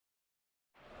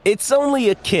It's only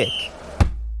a kick,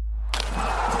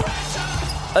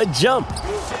 a jump,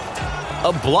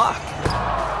 a block.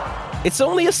 It's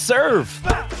only a serve.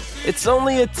 It's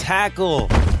only a tackle,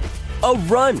 a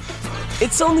run.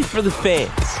 It's only for the fans.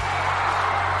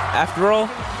 After all,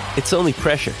 it's only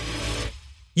pressure.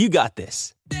 You got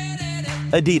this.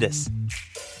 Adidas.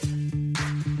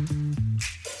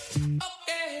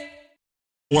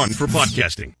 One for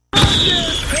podcasting.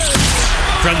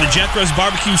 From the Jethro's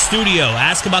Barbecue Studio,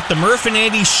 ask about the Murph and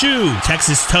Andy Shoe,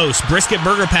 Texas toast, brisket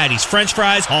burger patties, french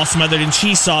fries, all smothered in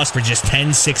cheese sauce for just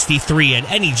 $10.63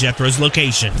 at any Jethro's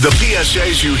location. The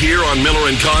PSAs you hear on Miller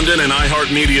and Condon and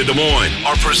iHeartMedia Des Moines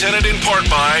are presented in part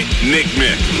by Nick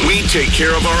Mick. We take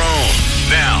care of our own.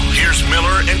 Now, here's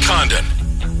Miller and Condon.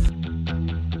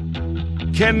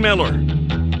 Ken Miller.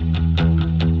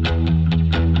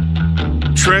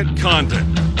 Trent Condon.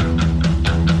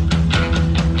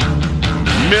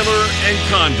 Miller and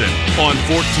Condon on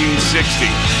 1460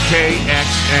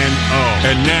 KXNO.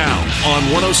 And now on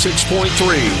 106.3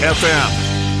 FM.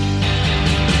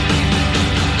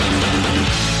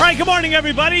 All right, good morning,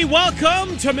 everybody.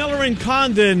 Welcome to Miller and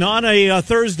Condon on a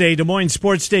Thursday, Des Moines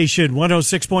Sports Station,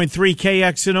 106.3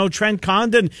 KXNO. Trent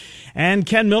Condon and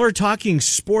Ken Miller talking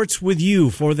sports with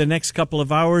you for the next couple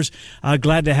of hours.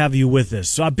 Glad to have you with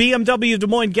us. BMW Des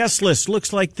Moines guest list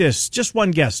looks like this. Just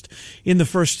one guest in the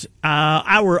first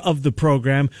hour of the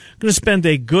program. Going to spend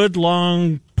a good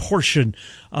long portion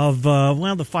of,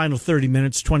 the final 30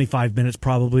 minutes, 25 minutes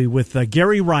probably, with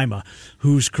Gary Rima,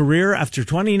 whose career after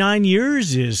 29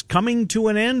 years is coming to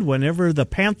an end whenever the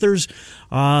Panthers,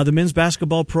 the men's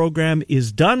basketball program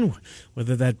is done,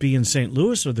 whether that be in St.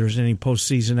 Louis or there's any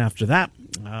postseason after that.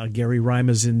 Gary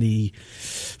Rima's in the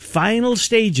final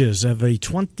stages of a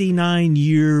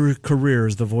 29-year career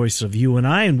as the voice of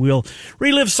UNI, and we'll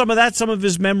relive some of that, some of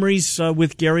his memories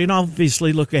with Gary, and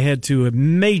obviously look ahead to a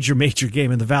major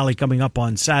game in the Valley coming up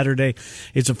on Saturday.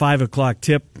 It's a 5 o'clock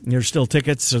tip. There's still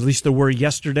tickets, at least there were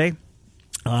yesterday,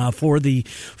 for the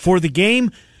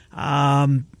game.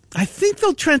 I think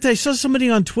though, Trent, I saw somebody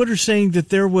on Twitter saying that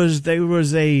there was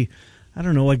a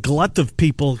glut of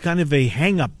people, kind of a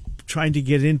hang-up, trying to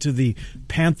get into the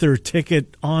Panther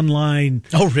ticket online.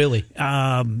 Oh, really?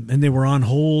 And they were on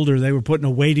hold, or they were put in a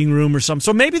waiting room or something.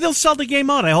 So maybe they'll sell the game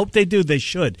out. I hope they do. They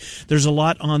should. There's a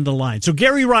lot on the line. So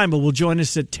Gary Rima will join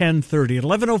us at 10:30. At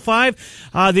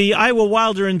 11:05, the Iowa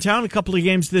Wild are in town. A couple of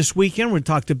games this weekend. We'll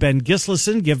talk to Ben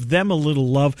Gislason, give them a little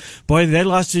love. Boy, they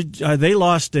lost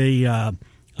a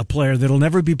player that'll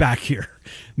never be back here.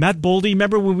 Matt Boldy,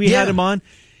 remember when we had him on?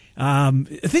 I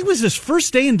think it was his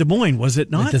first day in Des Moines, was it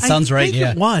not? That sounds right,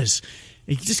 yeah. It was.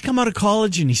 He just come out of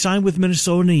college and he signed with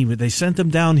Minnesota. And they sent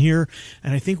him down here,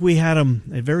 and I think we had him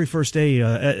the very first day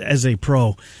as a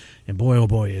pro. And boy, oh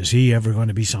boy, is he ever going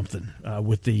to be something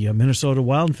with the Minnesota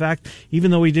Wild. In fact, even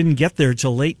though he didn't get there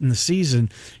till late in the season,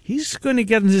 he's going to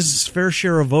get his fair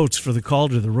share of votes for the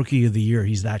Calder, the Rookie of the Year.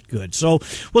 He's that good. So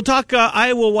we'll talk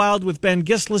Iowa Wild with Ben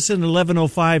Gislason at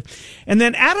 11:05. And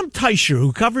then Adam Teicher,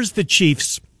 who covers the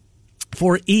Chiefs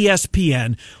for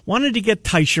ESPN, wanted to get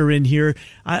Teicher in here.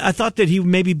 I thought that he would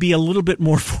maybe be a little bit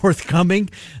more forthcoming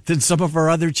than some of our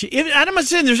other Chiefs. I'm not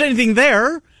saying there's anything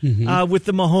there with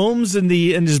the Mahomes and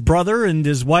his brother and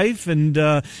his wife and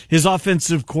his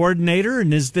offensive coordinator.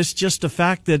 And is this just a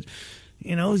fact that,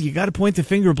 you got to point the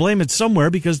finger, blame it somewhere,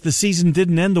 because the season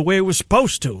didn't end the way it was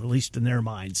supposed to, at least in their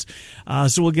minds.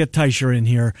 So we'll get Teicher in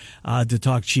here to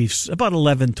talk Chiefs about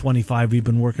 11:25. We've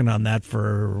been working on that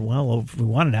we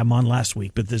wanted to have him on last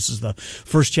week, but this is the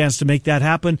first chance to make that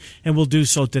happen, and we'll do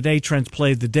so today. Trent's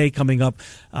Play of the Day coming up,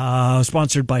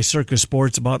 sponsored by Circus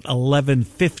Sports, about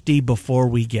 11:50 before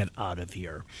we get out of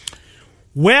here.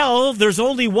 Well, there's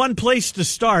only one place to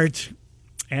start,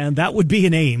 and that would be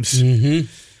in Ames. Mm-hmm.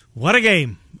 What a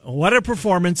game. What a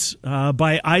performance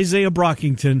by Isaiah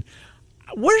Brockington.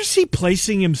 Where is he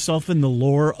placing himself in the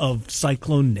lore of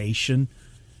Cyclone Nation?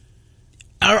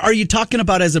 Are you talking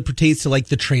about as it pertains to like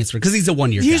the transfer? Because he's a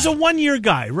one-year guy. He's a one-year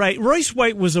guy, right? Royce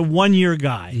White was a one-year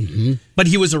guy. Mm-hmm. But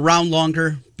he was around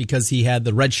longer because he had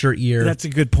the redshirt year. That's a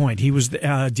good point. He was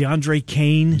DeAndre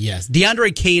Kane. Yes.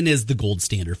 DeAndre Kane is the gold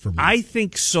standard for me. I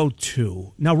think so,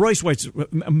 too. Now, Royce White's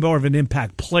more of an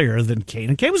impact player than Kane.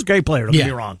 And Kane was a great player, don't get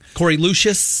me wrong. Corey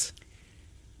Lucius.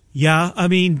 Yeah, I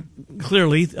mean,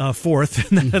 clearly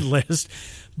fourth in that list.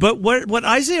 But what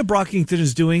Isaiah Brockington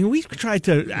is doing, we tried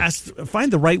to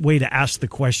find the right way to ask the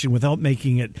question without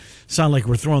making it sound like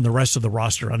we're throwing the rest of the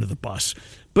roster under the bus.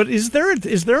 But is there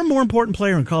a more important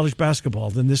player in college basketball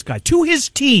than this guy? To his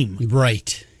team.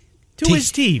 Right. To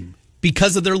his team.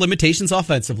 Because of their limitations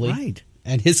offensively. Right.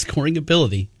 And his scoring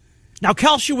ability. Now,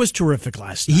 Kalsha was terrific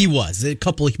last night. He was. A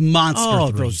couple of monster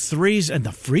threes. Those threes and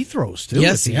the free throws, too.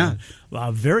 Yes, yeah.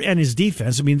 And his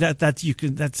defense. I mean,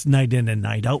 that's night in and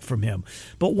night out from him.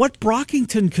 But what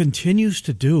Brockington continues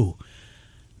to do,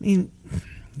 I mean,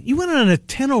 he went on a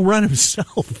 10-0 run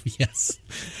himself. Yes.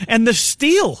 And the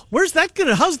steal, how's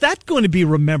that going to be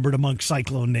remembered among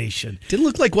Cyclone Nation? Didn't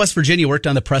look like West Virginia worked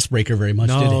on the press breaker very much,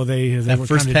 did it? No, they that were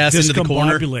first kind pass of into the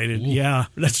corner. Yeah,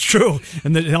 that's true.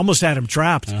 And they almost had him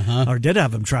trapped, or did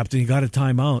have him trapped, and he got a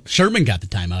timeout. Sherman got the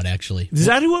timeout, actually. Is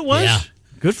that who it was? Yeah.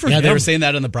 Good for him. Yeah, they were saying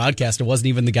that on the broadcast. It wasn't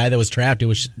even the guy that was trapped. It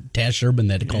was Taz Sherman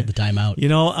that called the timeout. You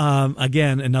know,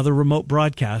 again, another remote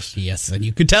broadcast. Yes, and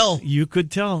you could tell. You could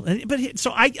tell. But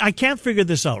so I can't figure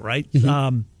this out, right?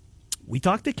 Mm-hmm. We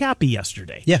talked to Cappy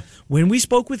yesterday. Yeah. When we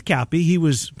spoke with Cappy, he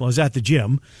was at the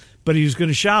gym, but he was going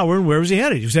to shower, and where was he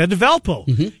headed? He was headed to Valpo.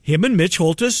 Mm-hmm. Him and Mitch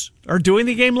Holtis are doing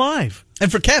the game live.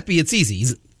 And for Cappy, it's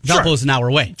easy. Valpo's an hour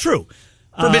away. True.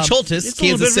 For Mitch Holtis, it's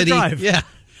Kansas City. Yeah.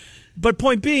 But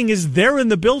point being is they're in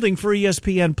the building for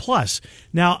ESPN Plus.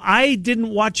 Now, I didn't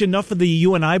watch enough of the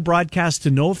UNI broadcast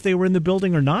to know if they were in the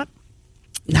building or not.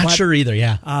 Not sure either,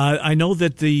 yeah. I know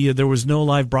that there was no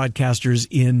live broadcasters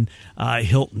in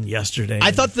Hilton yesterday.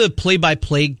 I thought the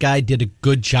play-by-play guy did a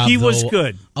good job, He was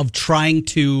good. Of trying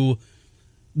to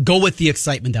go with the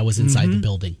excitement that was inside the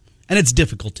building. And it's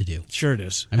difficult to do. Sure it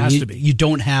is. I mean, Has to be. You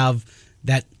don't have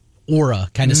that aura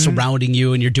kind of surrounding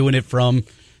you, and you're doing it from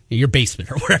your basement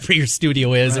or wherever your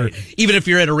studio is, Right. or even if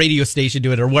you're at a radio station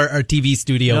doing it, or a TV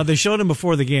studio. Now, they showed him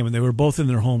before the game, and they were both in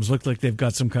their homes. Looked like they've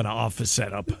got some kind of office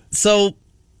set up. So,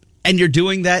 and you're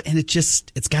doing that, and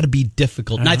it's got to be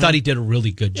difficult. And I thought he did a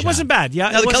really good job. It wasn't bad.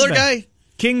 Yeah, Now, it the wasn't color bad. guy?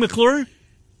 King McClure?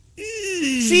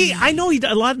 See, I know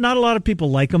not a lot of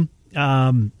people like him.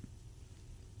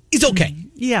 He's okay.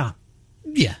 Yeah.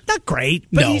 Yeah. Not great,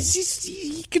 but No.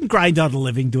 he can grind out a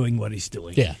living doing what he's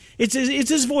doing. Yeah. It's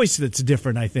his voice that's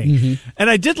different, I think. And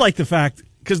I did like the fact,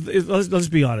 because let's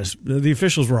be honest, the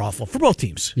officials were awful for both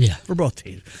teams. Yeah. For both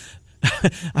teams.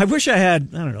 I wish I had,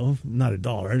 I don't know, not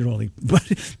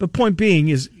 $1, but point being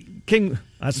is, King,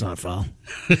 that's not a foul.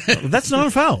 That's not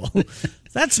a foul.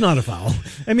 That's not a foul.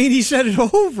 I mean, he said it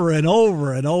over and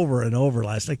over and over and over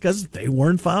last night because they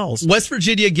weren't fouls. West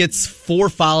Virginia gets 4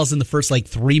 fouls in the first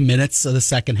 3 minutes of the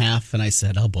second half, and I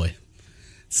said, oh boy,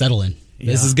 settle in.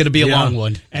 This is going to be a long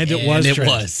one. And it was. It Trent.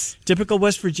 was. Typical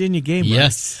West Virginia game, right?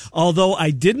 Yes. Although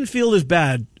I didn't feel as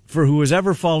bad for who was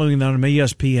ever following them on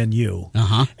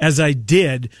ESPNU as I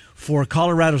did for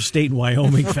Colorado State and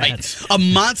Wyoming fans. A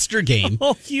monster game.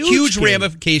 Huge game.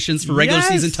 Ramifications for regular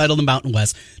season title in the Mountain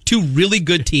West. 2 really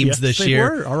good teams this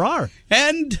year. Are.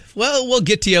 And, well, we'll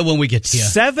get to you when we get to you.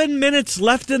 7 minutes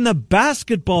left in the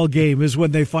basketball game is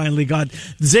when they finally got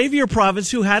Xavier Province,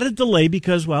 who had a delay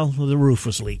because, well, the roof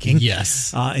was leaking.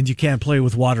 Yes. And you can't play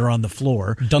with water on the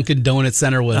floor. Dunkin' Donut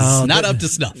Center was not up to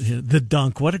snuff. The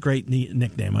Dunk. What a great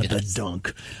nickname. The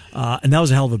Dunk. And that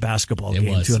was a hell of a basketball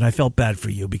game, too. And I felt bad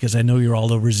for you because I know you're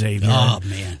all over Xavier. Oh,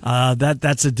 man.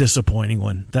 That's a disappointing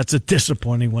one. That's a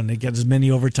disappointing one. They get as many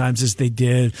overtimes as they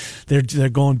did. They're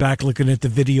going back looking at the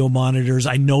video monitors.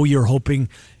 I know you're hoping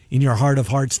in your heart of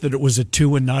hearts that it was a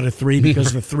 2 and not a 3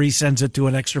 because the 3 sends it to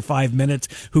an extra 5 minutes.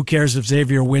 Who cares if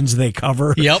Xavier wins, they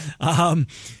cover. Yep.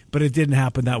 But it didn't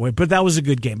happen that way. But that was a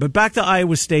good game. But back to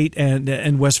Iowa State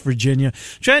and West Virginia.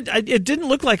 Trent, it didn't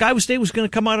look like Iowa State was going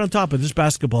to come out on top of this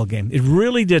basketball game. It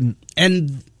really didn't.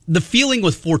 And the feeling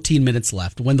with 14 minutes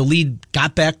left, when the lead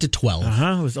got back to 12.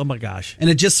 It was, oh my gosh.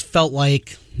 And it just felt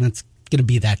like that's going to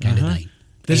be that kind of night.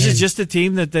 This is just a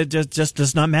team that just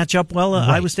does not match up well,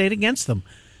 Iowa State against them.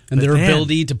 And their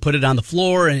ability to put it on the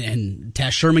floor and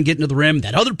Taz Sherman getting to the rim.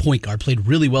 That other point guard played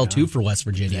really well, too, for West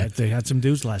Virginia. Yeah, they had some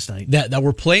dudes last night. That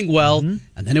were playing well, and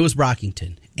then it was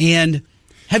Brockington. And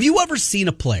have you ever seen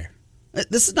a player?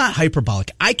 This is not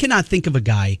hyperbolic. I cannot think of a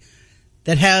guy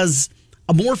that has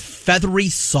a more feathery,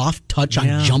 soft touch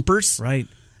on jumpers. Right.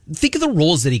 Think of the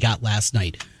rolls that he got last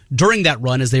night during that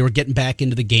run as they were getting back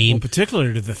into the game. Well,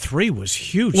 particularly the 3 was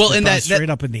huge. Well, and that straight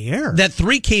up in the air. That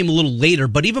 3 came a little later,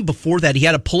 but even before that, he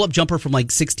had a pull-up jumper from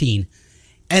 16,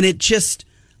 and it just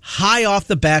high off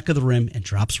the back of the rim and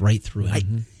drops right through it.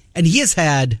 And he has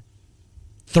had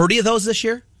 30 of those this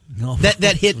year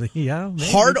that hit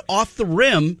hard off the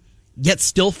rim, yet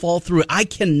still fall through it. I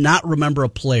cannot remember a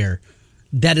player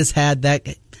that has had that,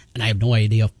 and I have no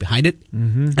idea behind it.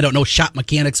 I don't know shot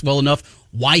mechanics well enough,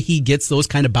 why he gets those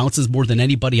kind of bounces more than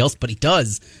anybody else, but he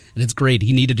does, and it's great.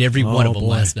 He needed every one of them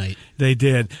last night. They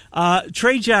did.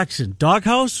 Trey Jackson,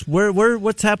 Doghouse,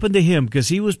 what's happened to him? Because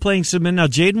he was playing some in. Now,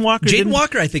 Jaden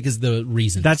Walker, I think, is the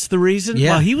reason. That's the reason?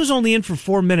 Yeah. Well, he was only in for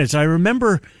 4 minutes. I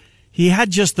remember He had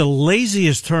just the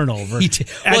laziest turnover.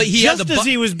 As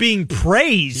he was being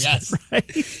praised. Yes. Right?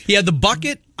 He had the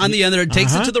bucket on the end there,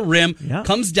 takes it to the rim,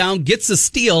 comes down, gets a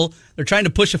steal. They're trying to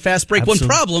push a fast break. Absolutely.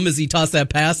 One problem is he tossed that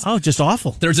pass. Oh, just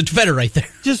awful. There's a defender right there.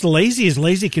 Just lazy as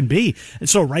lazy can be. And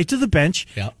so right to the bench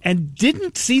and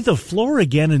didn't see the floor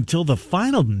again until the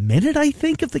final minute, I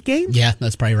think, of the game. Yeah,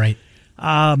 that's probably right.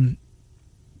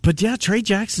 But yeah, Trey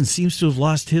Jackson seems to have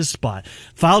lost his spot.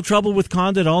 Foul trouble with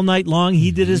Condit all night long.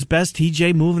 He did his best.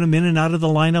 TJ moving him in and out of the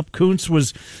lineup. Kuntz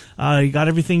was, he got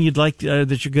everything you'd like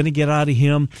that you're going to get out of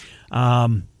him.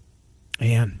 And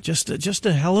just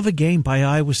a hell of a game by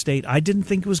Iowa State. I didn't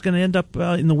think it was going to end up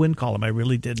in the win column. I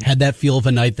really didn't. Had that feel of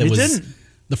a night that didn't.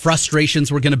 The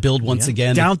frustrations were going to build once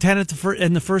again. Down 10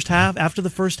 in the first half. After the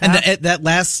first half, and that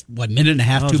last minute and a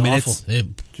half, 2 minutes,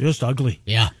 just ugly.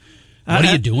 Yeah. What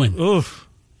are you doing? Oof.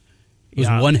 It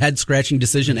was one head-scratching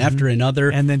decision after another.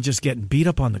 And then just getting beat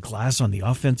up on the glass on the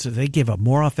offensive. They gave up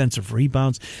more offensive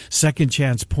rebounds, second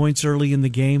chance points early in the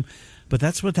game. But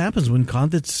that's what happens when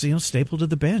Condit's stapled to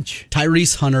the bench.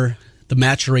 Tyrese Hunter, the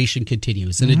maturation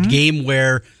continues. In a game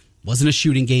where it wasn't a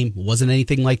shooting game, wasn't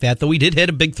anything like that, though he did hit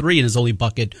a big three in his only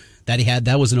bucket that he had.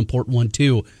 That was an important one,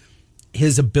 too.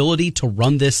 His ability to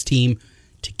run this team,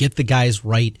 to get the guys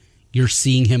right, you're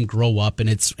seeing him grow up, and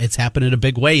it's happened in a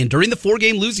big way. And during the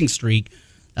 4-game losing streak,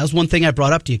 that was one thing I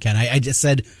brought up to you, Ken. I just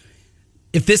said,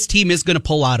 if this team is going to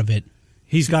pull out of it,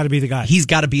 he's got to be the guy. He's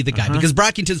got to be the guy because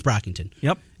Brockington's Brockington.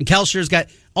 Yep. And Kalsher's got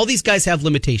all these guys have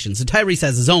limitations, and Tyrese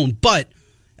has his own. But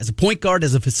as a point guard,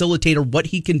 as a facilitator, what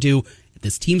he can do, if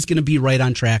this team's going to be right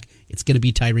on track, it's going to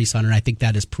be Tyrese Hunter. And I think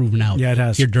that is proven out. Yeah, it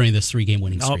has. Here during this 3-game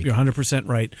winning streak. Oh, you're 100%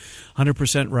 right.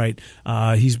 100%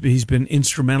 right. He's been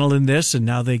instrumental in this, and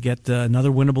now they get another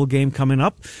winnable game coming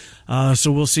up.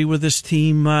 So we'll see where this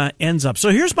team ends up. So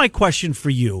here's my question for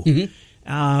you.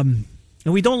 And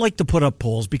we don't like to put up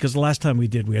polls because the last time we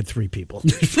did, we had 3 people.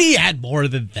 We had more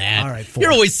than that. All right, 4.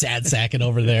 You're always sad-sacking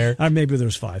over there. Maybe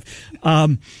there's 5.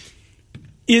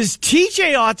 Is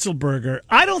TJ Otzelberger?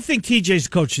 I don't think TJ's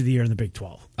coach of the year in the Big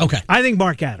 12. Okay. I think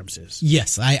Mark Adams is.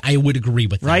 Yes, I would agree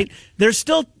with that. Right? There's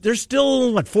still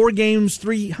what, 4 games,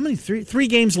 3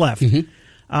 games left. So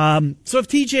if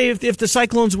TJ, if the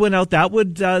Cyclones win out, that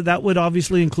would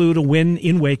obviously include a win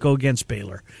in Waco against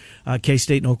Baylor,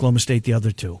 K-State and Oklahoma State, the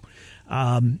other 2.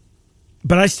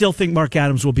 But I still think Mark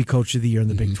Adams will be coach of the year in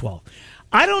the Big 12.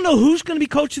 I don't know who's going to be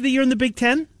coach of the year in the Big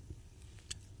 10.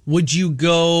 Would you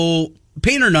go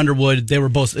Painter and Underwood? They were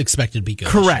both expected to be good.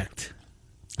 Correct.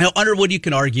 Now, Underwood, you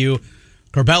can argue,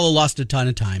 Corbella lost a ton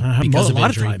of time because of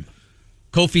injury. Of time.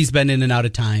 Kofi's been in and out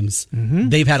of times.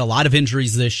 They've had a lot of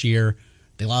injuries this year.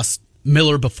 They lost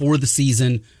Miller before the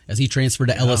season as he transferred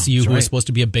to LSU, who was supposed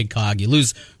to be a big cog. You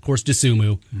lose, of course,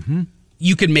 Dosunmu.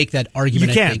 You can make that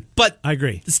argument, I think. But I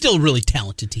agree. It's still a really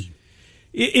talented team.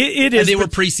 It is. And they were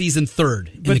preseason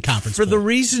 3rd in the conference. For the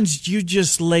reasons you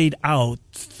just laid out,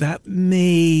 that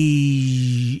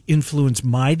may influence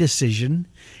my decision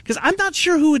because I'm not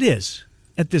sure who it is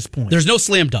at this point. There's no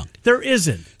slam dunk. There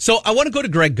isn't. So I want to go to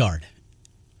Greg Gard.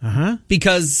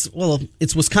 Because,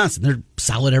 it's Wisconsin. They're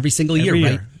solid every single year,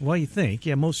 right? Well, you think.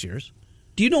 Yeah, most years.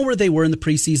 Do you know where they were in the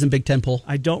preseason Big Ten poll?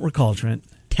 I don't recall, Trent.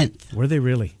 10th. Were they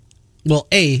really? Well,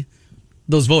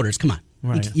 those voters, come on.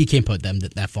 Right. You can't put them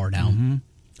that far down.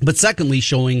 But secondly,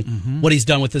 showing what he's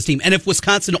done with this team. And if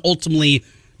Wisconsin ultimately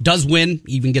does win,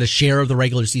 even get a share of the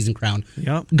regular season crown,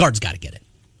 Gard's got to get it.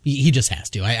 He just has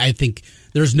to. I think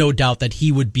there's no doubt that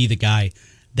he would be the guy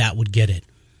that would get it.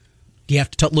 Do you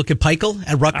have to look at Peichel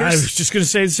at Rutgers? I was just going to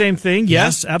say the same thing.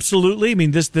 Yes, absolutely. I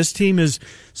mean, this team is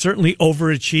certainly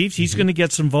overachieved. He's going to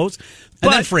get some votes.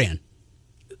 And then Fran.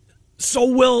 So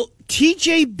will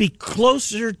TJ be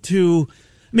closer to...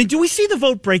 I mean, do we see the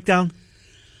vote breakdown?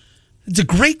 It's a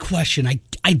great question.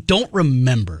 I don't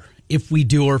remember if we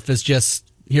do or if it's just,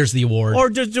 here's the award. Or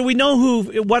do we know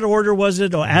what order was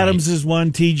it? Oh, Adams is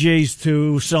 1, TJ's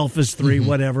 2, Self is 3,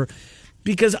 whatever.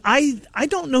 Because I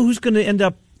don't know who's going to end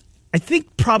up... I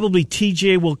think probably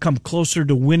TJ will come closer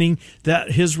to winning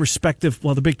his respective,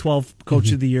 the Big 12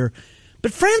 Coach of the Year.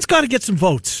 But Fran's got to get some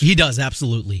votes. He does,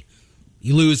 absolutely.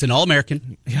 You lose an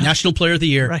All-American, National Player of the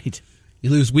Year. Right. You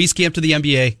lose Wieskamp to the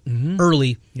NBA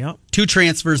early. Yep. 2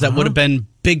 transfers that would have been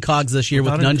big cogs this year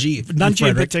with Nunji. Nunji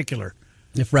in particular.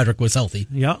 If Frederick was healthy.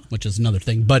 Yeah. Which is another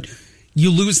thing. But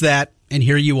you lose that, and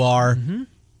here you are,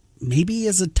 maybe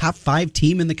as a top 5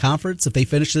 team in the conference, if they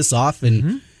finish this off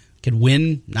and can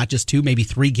win not just 2, maybe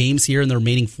 3 games here in the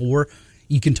remaining 4,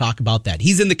 you can talk about that.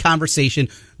 He's in the conversation.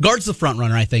 Gard's the front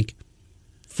runner, I think.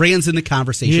 Fran's in the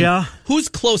conversation. Yeah. Who's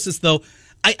closest, though?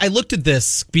 I looked at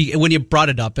this when you brought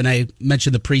it up, and I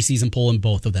mentioned the preseason poll in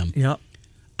both of them. Yeah.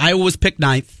 Iowa was picked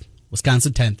 9th.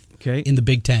 Wisconsin 10th. Okay. In the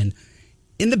Big Ten.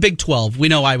 In the Big 12, we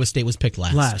know Iowa State was picked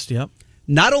last. Yep.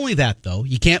 Not only that, though,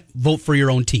 you can't vote for your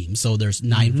own team, so there's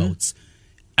 9 votes.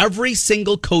 Every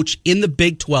single coach in the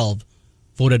Big 12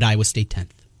 voted Iowa State 10th.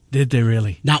 Did they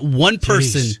really? Not one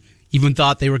person Jeez. even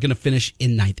thought they were going to finish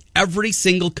in 9th. Every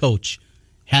single coach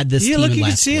had this team look, in you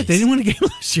last can see place. it. They didn't win a game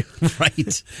last year.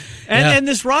 Right. And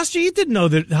this roster, you didn't know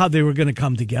how they were going to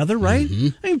come together, right?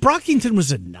 I mean, Brockington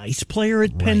was a nice player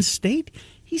at Penn State.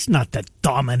 He's not that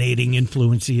dominating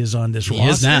influence he is on this roster. He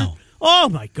is now. Oh,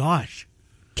 my gosh.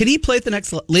 Can he play at the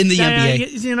next level in the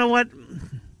NBA? You know what?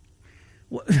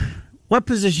 What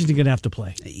position are you going to have to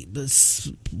play?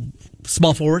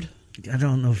 Small forward? I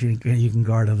don't know if you can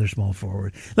guard other small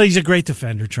forward. Like, he's a great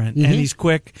defender, Trent, and he's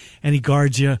quick, and he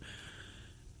guards you.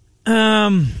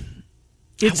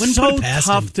 It's so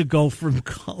tough to go from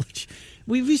college.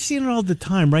 We've seen it all the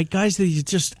time, right? Guys that you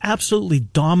just absolutely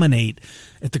dominate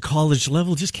at the college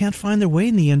level just can't find their way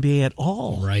in the NBA at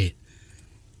all. Right.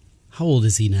 How old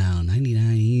is he now?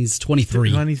 99. He's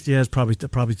 23. Yeah, it's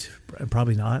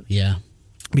probably not. Yeah.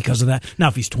 Because of that. Now,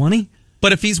 if he's 20,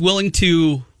 but if he's willing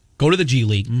to go to the G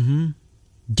League,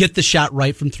 get the shot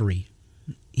right from 3,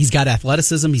 he's got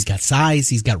athleticism, he's got size,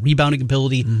 he's got rebounding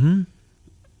ability.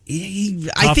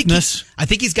 I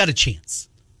think he's got a chance.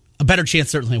 A better chance,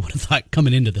 certainly, I would have thought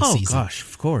coming into this season. Oh, gosh,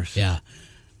 of course. Yeah.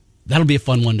 That'll be a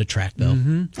fun one to track, though.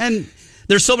 And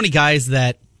there's so many guys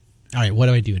that, all right, what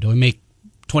do I do? Do I make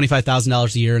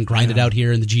 $25,000 a year and grind it out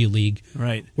here in the G League?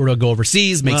 Right. Or do I go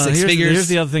overseas, make 6 figures? Here's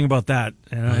the other thing about that,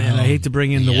 and I hate to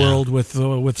bring in the world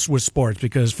with sports,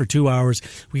 because for 2 hours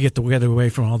we get away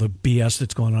from all the BS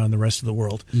that's going on in the rest of the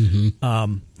world. You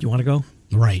want to go?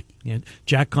 Right. Yeah.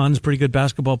 Jack Cahn's a pretty good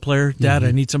basketball player. Dad,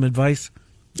 I need some advice.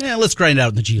 Yeah, let's grind it out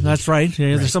in the G League. That's right.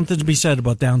 Yeah, There's something to be said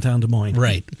about downtown Des Moines.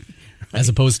 Right. As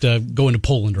opposed to going to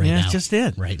Poland now. Yeah, that's just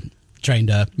it. Right. Trying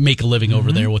to make a living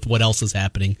over there with what else is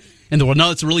happening in the world.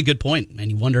 No, it's a really good point. And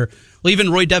you wonder, well,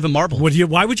 even Roy Devin Marble.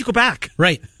 Why would you go back?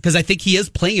 Right. Because I think he is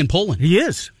playing in Poland. He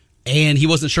is. And he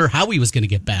wasn't sure how he was going to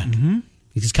get back.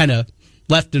 He just kind of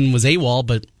left and was AWOL,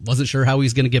 but wasn't sure how he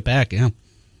was going to get back. Yeah.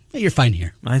 You're fine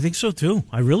here. I think so, too.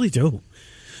 I really do.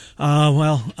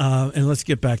 And let's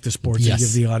get back to sports and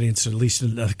give the audience at least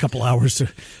a couple hours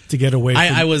to get away from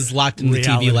I was locked in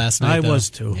reality. the TV last night, I was,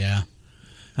 too. Yeah.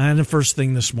 And the first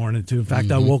thing this morning, too. In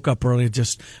fact, I woke up early.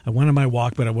 I went on my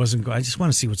walk, but I wasn't going. I just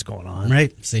want to see what's going on.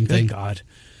 Right. Same thing. Thank God.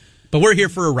 But we're here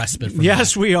for a respite.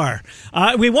 Yes, we are.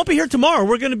 We won't be here tomorrow.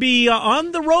 We're going to be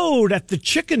on the road at the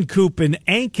Chicken Coop in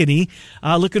Ankeny.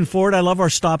 Looking forward. I love our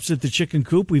stops at the Chicken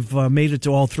Coop. We've made it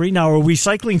to all 3. Now, are we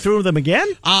cycling through them again?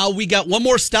 We got one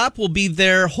more stop. We'll be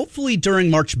there hopefully during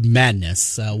March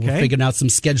Madness. We're figuring out some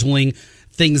scheduling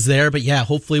things there. But, yeah,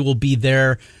 hopefully we'll be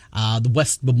there. The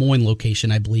West Des Moines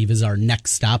location, I believe, is our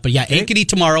next stop. But, yeah, Ankeny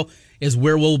tomorrow is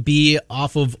where we'll be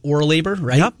off of Orlabor,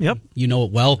 right? Yep. You know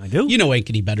it well. I do. You know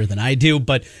Ankeny better than I do,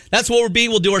 but that's where we'll be.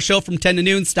 We'll do our show from 10 to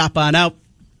noon. Stop on out.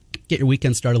 Get your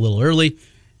weekend started a little early,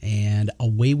 and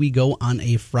away we go on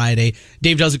a Friday.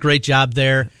 Dave does a great job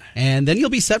there, and then you'll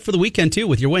be set for the weekend, too,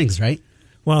 with your wings, right?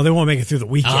 Well, they won't make it through the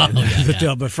weekend,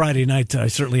 yeah. But Friday night I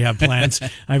certainly have plans.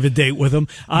 I have a date with them.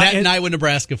 And Iowa,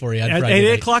 Nebraska for you on Friday at 8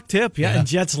 night. o'clock tip, and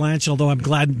Jets Lanch, although I'm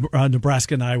glad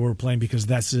Nebraska and I were playing, because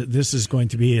this is going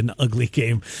to be an ugly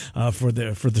game for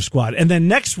the squad. And then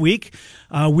next week,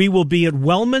 we will be at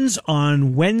Wellman's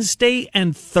on Wednesday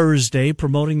and Thursday,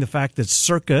 promoting the fact that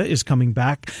Circa is coming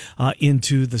back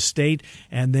into the state.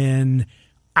 And then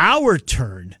our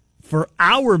turn for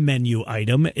our menu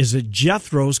item is at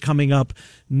Jethro's coming up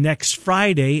next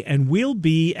Friday, and we'll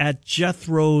be at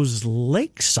Jethro's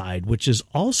Lakeside, which is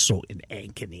also in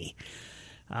Ankeny.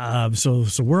 So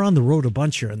we're on the road a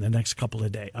bunch here in the next couple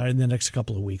of days, in the next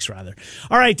couple of weeks, rather.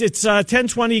 All right, it's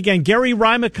 10:20 again. Gary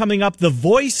Rima coming up, the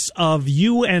voice of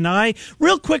you and I.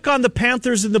 Real quick on the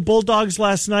Panthers and the Bulldogs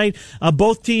last night.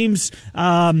 Both teams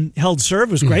held serve.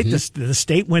 It was great. The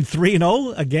state went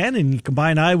 3-0 again, and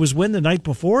combined Iowa's win the night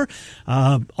before.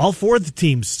 All 4 of the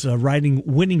teams riding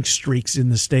winning streaks in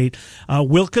the state.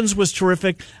 Wilkins was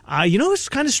terrific. Who's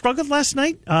kind of struggled last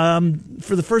night?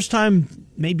 For the first time,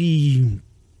 maybe,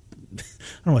 I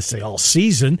don't want to say all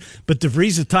season, but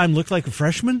DeVries at time looked like a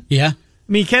freshman. Yeah.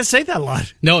 I mean, you can't say that a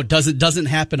lot. No, it doesn't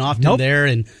happen often there,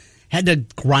 and had to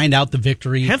grind out the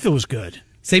victory. Hemphill was good.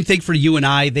 Same thing for you and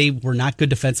I. They were not good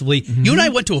defensively. You and I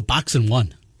went to a box and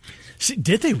won. See,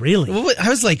 did they really? I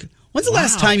was like, when's the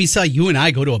last time you saw you and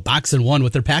I go to a box and won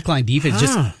with their pack line defense?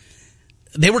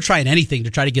 They were trying anything to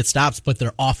try to get stops, but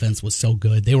their offense was so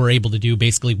good. They were able to do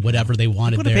basically whatever they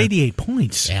wanted there. 88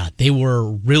 points. Yeah, they were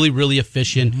really, really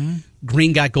efficient.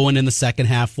 Green got going in the second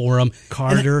half for him.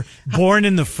 Carter, Bourne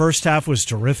in the first half was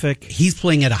terrific. He's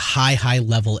playing at a high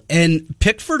level. And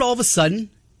Pickford, all of a sudden,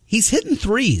 he's hitting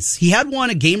threes. He had one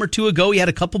a game or two ago. He had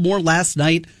a couple more last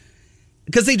night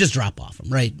because they just drop off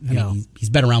him, right? I mean, he's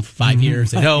been around for 5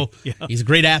 years. They know he's a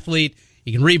great athlete.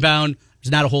 He can rebound.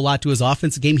 There's not a whole lot to his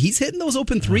offensive game. He's hitting those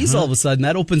open threes all of a sudden.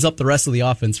 That opens up the rest of the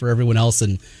offense for everyone else.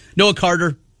 And Noah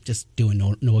Carter, just doing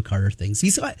Noah Carter things.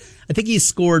 I think he's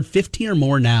scored 15 or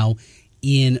more now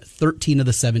in 13 of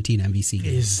the 17 MVC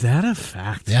games. Is that a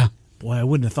fact? Yeah. Boy, I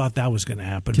wouldn't have thought that was going to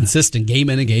happen. Consistent,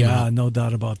 game in and game out. Yeah, no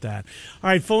doubt about that.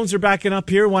 All right, phones are backing up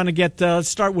here. Want to let's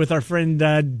start with our friend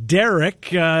Derek.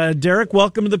 Derek,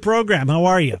 welcome to the program. How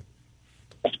are you?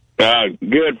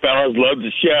 Good, fellas. Love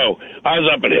the show. I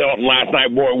was up at Hilton last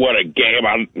night. Boy, what a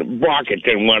game.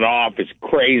 Brockington went off. It's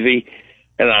crazy.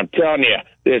 And I'm telling you,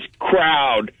 this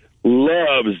crowd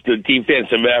loves the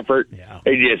defensive effort. Yeah.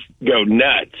 They just go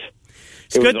nuts.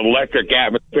 It was an electric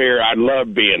atmosphere. I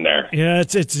love being there. Yeah,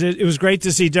 it was great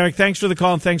to see, Derek. Thanks for the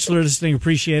call and thanks for listening.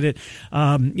 Appreciate it.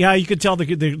 Yeah, you could tell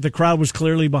the crowd was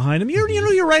clearly behind him.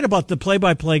 You're right about the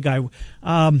play-by-play guy.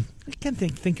 I can't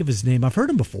think of his name. I've heard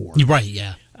him before. You're right.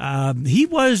 Yeah. He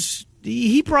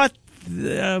brought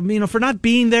for not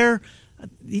being there.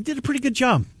 He did a pretty good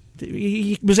job.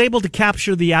 He was able to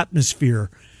capture the atmosphere,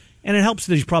 and it helps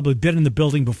that he's probably been in the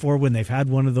building before when they've had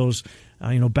one of those.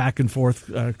 Back and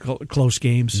forth, close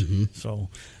games. Mm-hmm. So,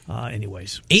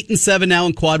 anyways, 8-7 now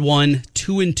in Quad 1,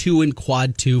 2-2 in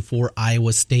Quad 2 for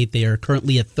Iowa State. They are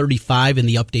currently at 35 in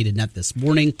the updated net this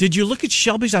morning. Did you look at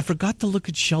Shelby's? I forgot to look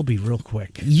at Shelby real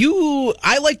quick.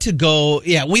 I like to go.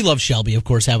 Yeah, we love Shelby, of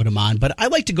course, having him on, but I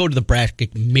like to go to the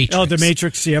bracket matrix. Oh, the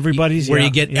matrix. See everybody's where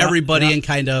you get everybody and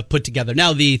kind of put together.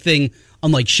 Now the thing.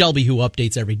 Unlike Shelby, who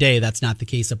updates every day, that's not the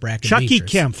case at Bracket Chucky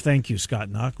Matrix. Kemp, thank you, Scott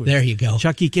Knock. There you go.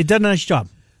 Chucky Kemp did a nice job.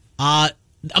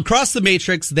 Across the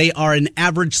Matrix, they are an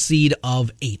average seed of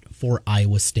 8 for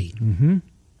Iowa State. Mm-hmm.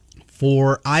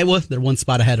 For Iowa, they're one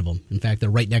spot ahead of them. In fact, they're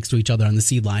right next to each other on the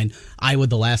seed line. Iowa,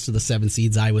 the last of the 7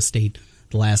 seeds. Iowa State,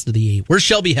 the last of the 8. Where's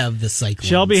Shelby have this Cyclones?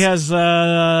 Shelby has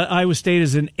Iowa State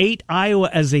as an 8, Iowa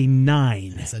as a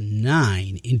 9. As a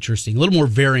 9. Interesting. A little more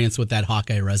variance with that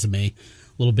Hawkeye resume.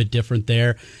 A little bit different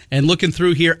there. And looking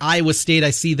through here, Iowa State, I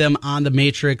see them on the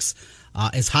Matrix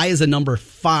as high as a number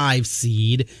 5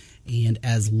 seed and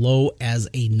as low as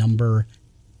a number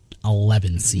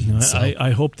 11 seed. So.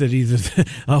 I hope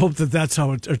that that's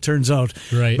how it turns out.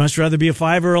 Right. Much rather be a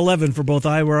 5 or 11 for both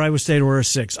Iowa or Iowa State or a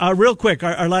 6. Real quick,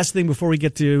 our last thing before we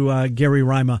get to Gary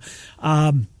Rima.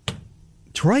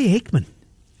 Troy Aikman.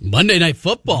 Monday Night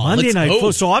Football. Monday Night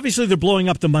Football. So obviously they're blowing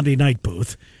up the Monday Night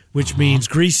booth, which means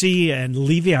Greasy and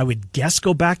Levy, I would guess,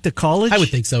 go back to college. I would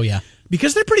think so, yeah.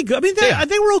 Because they're pretty good. I mean,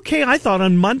 they were okay, I thought,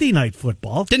 on Monday Night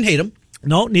Football. Didn't hate them.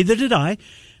 No, neither did I.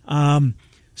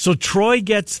 So Troy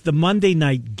gets the Monday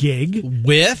night gig.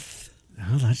 With?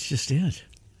 Oh, that's just it.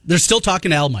 They're still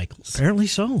talking to Al Michaels. Apparently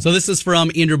so. So this is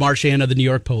from Andrew Marchand of the New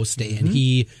York Post, and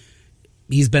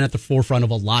he's been at the forefront of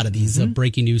a lot of these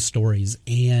breaking news stories,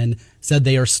 and said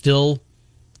they are still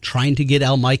trying to get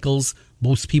Al Michaels.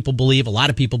 Most people believe, a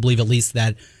lot of people believe at least,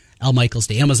 that Al Michaels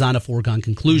to Amazon, a foregone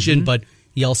conclusion, but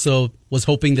he also was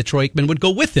hoping that Troy Aikman would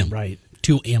go with him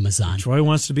to Amazon. Troy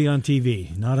wants to be on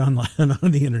TV, not on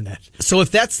the internet. So if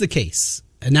that's the case,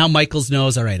 and now Michaels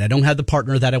knows, all right, I don't have the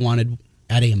partner that I wanted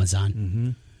at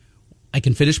Amazon. I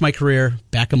can finish my career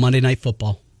back on Monday Night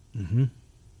Football.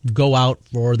 Go out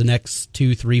for the next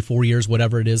 2, 3, 4 years,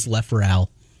 whatever it is left for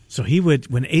Al. So he would,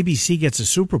 when ABC gets a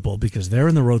Super Bowl, because they're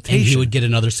in the rotation. And he would get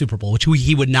another Super Bowl, which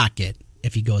he would not get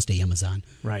if he goes to Amazon.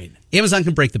 Right. Amazon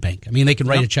can break the bank. I mean, they can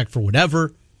write a check for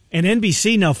whatever. And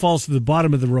NBC now falls to the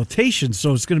bottom of the rotation,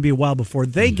 so it's going to be a while before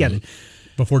they get it.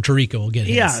 Before Tirico will get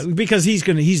it. Yeah, because he's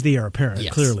the heir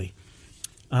apparent, clearly.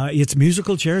 It's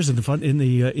musical chairs in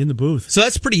the booth. So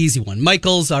that's a pretty easy one.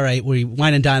 Michaels, all right, we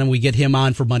wine and dine him, we get him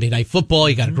on for Monday Night Football.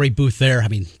 You got a great booth there. I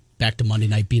mean, back to Monday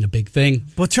night being a big thing.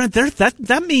 But Trent,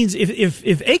 that means if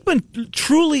Aikman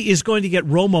truly is going to get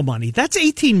Romo money, that's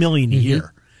 $18 million a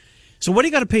year. So what do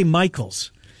you got to pay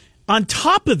Michaels? On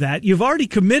top of that, you've already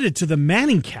committed to the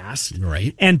Manning cast,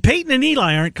 right? And Peyton and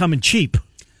Eli aren't coming cheap.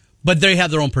 But they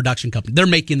have their own production company. They're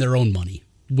making their own money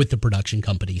with the production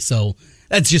company. So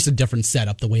that's just a different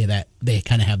setup, the way that they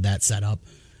kind of have that set up.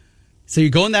 So you're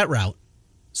going that route.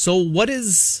 So what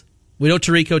is... We know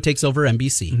Tirico takes over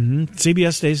NBC.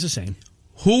 CBS stays the same.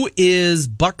 Who is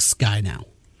Buck's guy now?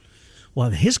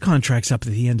 Well, his contract's up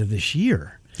at the end of this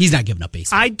year. He's not giving up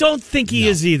baseball. I don't think he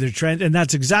is either, Trent, and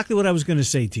that's exactly what I was going to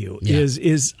say to you. Yeah.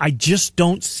 Is I just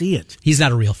don't see it. He's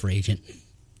not a real free agent.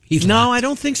 I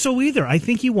don't think so either. I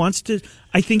think he wants to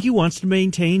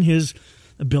maintain his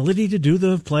ability to do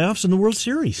the playoffs and the World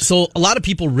Series. So a lot of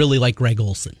people really like Greg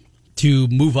Olson to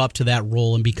move up to that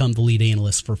role and become the lead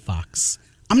analyst for Fox.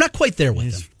 I'm not quite there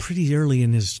with him. Pretty early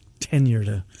in his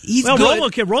tenure. He's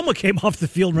good. Roma came off the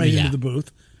field right into the booth.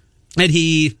 And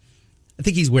I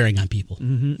think he's wearing on people.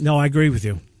 Mm-hmm. No, I agree with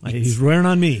you. He's wearing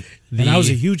on me. And I was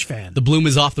a huge fan. The bloom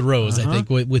is off the rose, I think,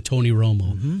 with Tony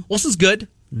Romo. Mm-hmm. Olson's good.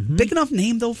 Mm-hmm. Big enough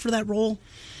name, though, for that role?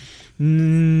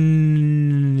 No.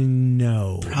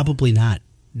 Probably not.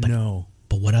 No.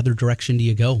 But what other direction do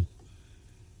you go?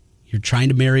 You're trying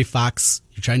to marry Fox.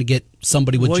 You're trying to get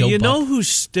somebody with Joe Buck. Well, you know who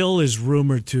still is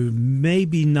rumored to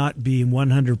maybe not be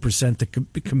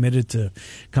 100% committed to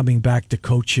coming back to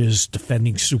coach his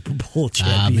defending Super Bowl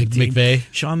champion team? McVay?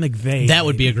 Sean McVay. That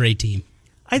would be a great team.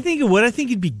 I think it would. I think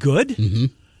it'd be good. Mm-hmm.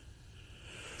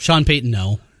 Sean Payton,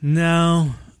 no.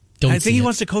 No. I think he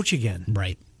wants to coach again.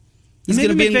 Right. He's going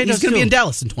to be in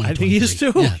Dallas in 2023. I think he is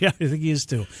too. Yeah, I think he is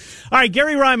too. All right,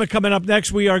 Gary Rima coming up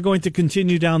next. We are going to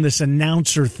continue down this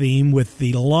announcer theme with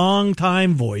the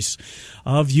longtime voice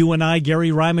of you and I.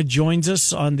 Gary Rima joins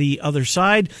us on the other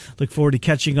side. Look forward to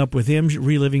catching up with him,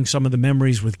 reliving some of the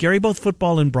memories with Gary, both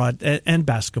football and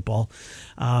basketball.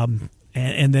 And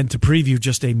then to preview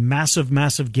just a massive,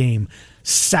 massive game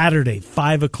Saturday,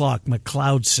 5 o'clock,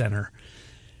 McLeod Center.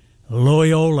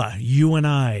 Loyola,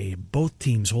 UNI, both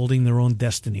teams holding their own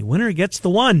destiny. Winner gets the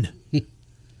one.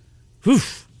 Whew.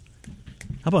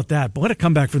 How about that? What a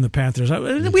comeback from the Panthers.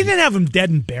 We didn't have them dead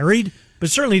and buried, but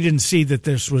certainly didn't see that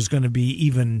this was going to be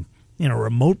even a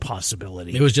remote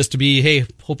possibility. It was just to be, hey,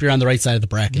 hope you're on the right side of the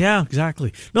bracket. Yeah,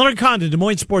 exactly. Miller and Condon, Des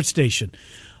Moines Sports Station,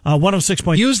 106.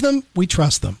 Use them, we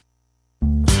trust them.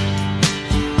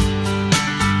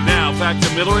 Now back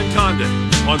to Miller and Condon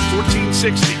on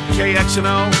 1460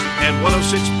 KXNO and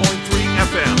 106.3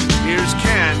 FM. Here's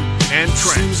Ken and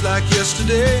Trent. Seems like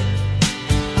yesterday,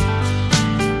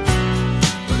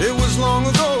 but it was long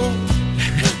ago.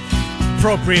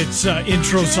 Appropriate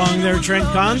intro song there, Trent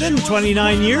Condon.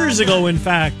 29 years ago, in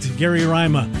fact, Gary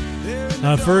Rima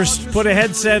first put a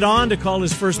headset on to call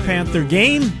his first Panther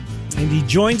game, and he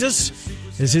joins us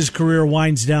as his career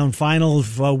winds down, final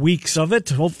weeks of it.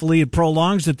 Hopefully it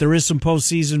prolongs, that there is some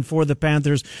postseason for the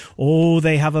Panthers. Oh,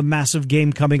 they have a massive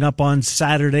game coming up on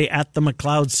Saturday at the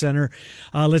McLeod Center.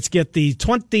 Let's get the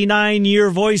 29-year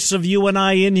voice of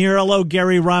UNI in here. Hello,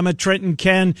 Gary Rima, Trent and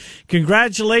Ken.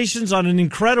 Congratulations on an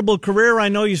incredible career. I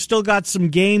know you still got some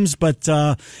games, but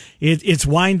it's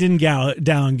winding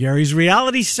down, Gary. Is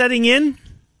reality setting in?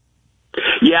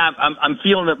 Yeah, I'm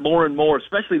feeling it more and more,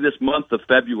 especially this month of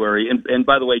February. And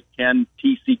by the way, Ken,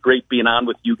 TC, great being on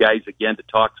with you guys again to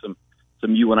talk some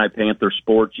UNI Panther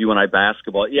sports, UNI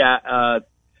basketball. Yeah,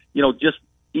 just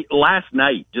last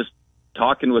night, just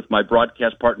talking with my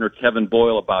broadcast partner Kevin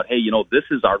Boyle about, hey, this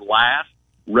is our last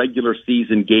regular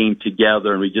season game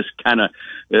together, and we just kind of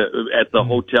at the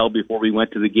hotel before we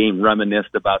went to the game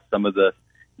reminisced about some of the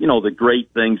the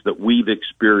great things that we've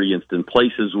experienced and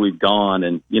places we've gone,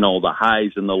 and the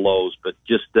highs and the lows. But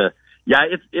just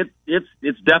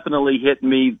it's definitely hitting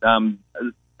me.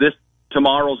 This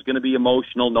tomorrow's going to be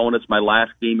emotional, knowing it's my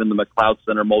last game in the McLeod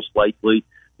Center, most likely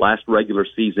last regular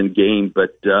season game.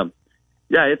 But it's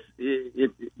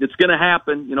going to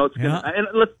happen. It's going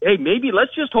to. And maybe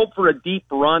let's just hope for a deep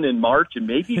run in March, and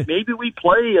maybe we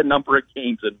play a number of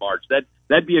games in March.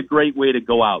 That'd be a great way to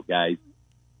go out, guys.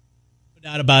 No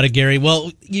doubt about it, Gary.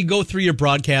 Well, you go through your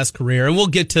broadcast career, and we'll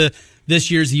get to this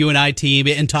year's UNI team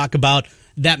and talk about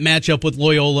that matchup with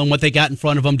Loyola and what they got in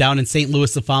front of them down in St.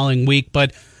 Louis the following week.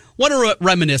 But want to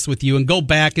reminisce with you and go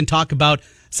back and talk about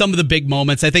some of the big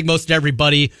moments. I think most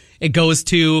everybody, it goes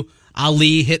to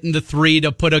Ali hitting the three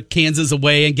to put a Kansas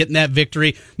away and getting that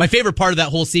victory. My favorite part of that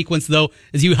whole sequence, though,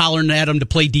 is you hollering at him to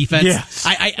play defense. Yes.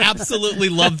 I absolutely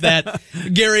love that,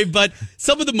 Gary. But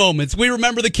some of the moments, we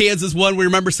remember the Kansas one. We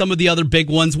remember some of the other big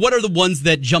ones. What are the ones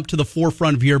that jump to the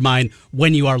forefront of your mind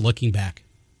when you are looking back?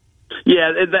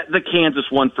 Yeah, the Kansas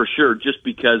one for sure, just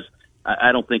because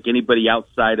I don't think anybody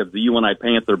outside of the UNI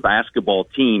Panther basketball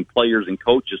team, players and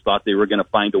coaches, thought they were going to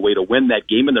find a way to win that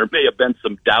game. And there may have been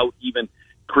some doubt even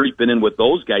creeping in with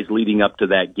those guys leading up to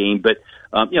that game. But,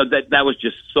 that was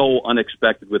just so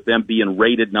unexpected with them being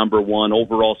rated number one,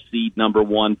 overall seed number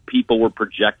one. People were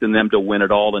projecting them to win it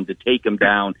all, and to take them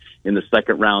down in the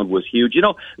second round was huge.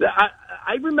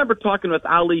 I remember talking with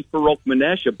Ali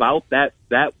Farouk-Manesh about that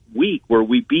week where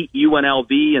we beat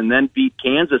UNLV and then beat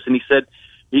Kansas. And he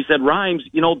said, Rhymes,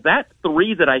 that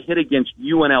three that I hit against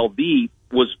UNLV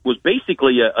was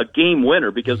basically a game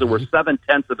winner, because there were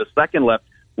 0.7 of a second left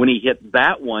when he hit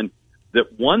that one.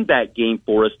 that won that game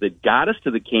for us, that got us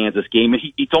to the Kansas game. And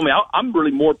he told me, I'm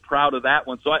really more proud of that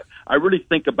one. So I really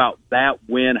think about that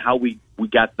win, how we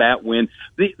got that win.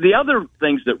 The other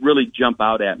things that really jump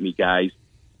out at me, guys,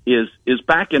 is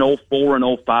back in 04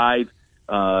 and 05,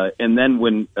 and then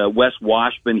when Wes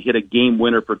Washburn hit a game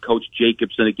winner for Coach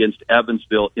Jacobson against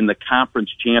Evansville in the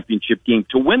conference championship game.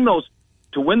 To win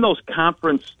those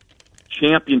conference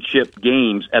championship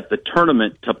games at the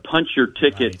tournament, to punch your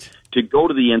ticket to go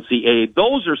to the NCAA,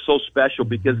 those are so special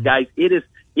because, guys,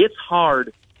 it's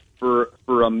hard for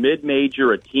a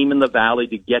mid-major, a team in the Valley,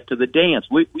 to get to the dance.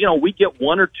 We get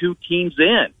one or two teams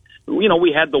in.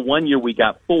 We had the one year we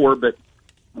got 4, but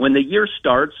when the year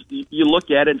starts, you look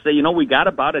at it and say, we got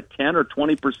about a 10 or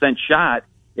 20% shot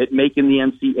at making the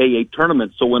NCAA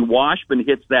tournament. So when Washburn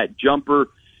hits that jumper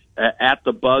at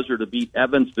the buzzer to beat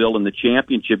Evansville in the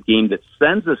championship game that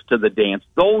sends us to the dance,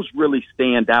 those really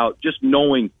stand out, just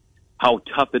knowing how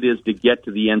tough it is to get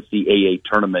to the NCAA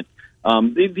tournament.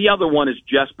 The other one is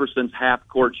Jesperson's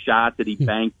half-court shot that he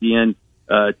banked in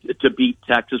to beat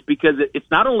Texas, because it's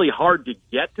not only hard to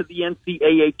get to the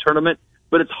NCAA tournament,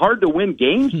 but it's hard to win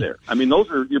games there. I mean,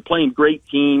 you're playing great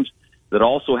teams that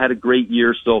also had a great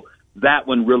year, so that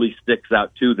one really sticks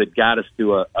out too. That got us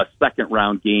to a second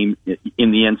round game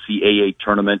in the NCAA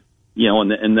tournament,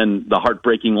 and then the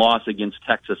heartbreaking loss against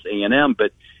Texas A&M.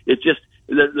 But it's just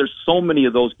there's so many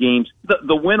of those games.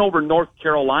 The win over North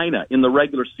Carolina in the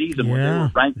regular season, where they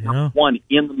were ranked number 1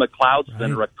 in the McLeod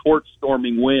Center, a court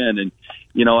storming win, and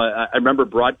I remember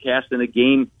broadcasting a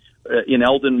game in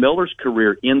Eldon Miller's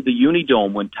career in the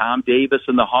Unidome when Tom Davis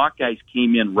and the Hawkeyes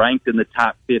came in ranked in the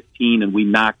top 15, and we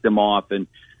knocked them off, and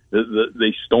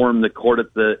they stormed the court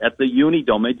at the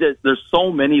Unidome. There's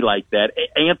so many like that.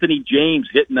 Anthony James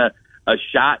hitting a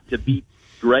shot to beat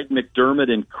Greg McDermott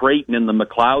and Creighton in the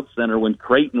McLeod Center when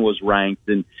Creighton was ranked,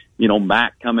 and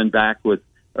Matt coming back with,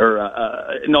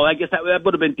 I guess that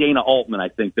would have been Dana Altman, I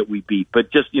think, that we beat.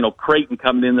 But just Creighton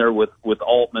coming in there with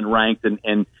Altman ranked,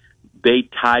 and they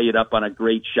tie it up on a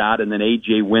great shot, and then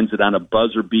AJ wins it on a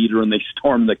buzzer beater, and they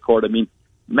storm the court. I mean,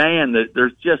 man,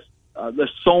 there's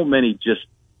so many just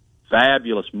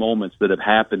fabulous moments that have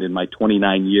happened in my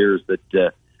 29 years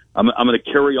that I'm going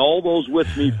to carry all those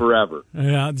with me forever.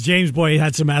 Yeah, James Boy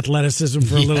had some athleticism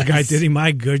for a little guy, did he?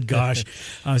 My good gosh,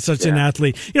 such an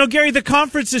athlete. Gary, the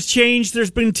conference has changed.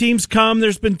 There's been teams come,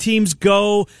 there's been teams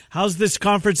go. How's this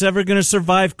conference ever going to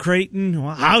survive Creighton?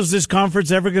 How's this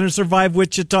conference ever going to survive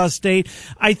Wichita State?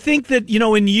 I think that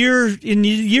in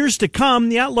years to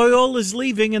come, Loyola is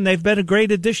leaving, and they've been a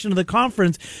great addition to the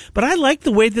conference. But I like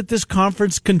the way that this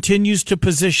conference continues to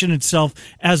position itself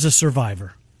as a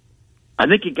survivor. I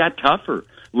think it got tougher.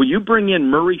 When you bring in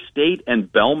Murray State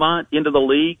and Belmont into the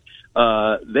league,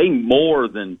 they more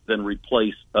than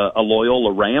replace a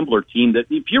Loyola Rambler team. That,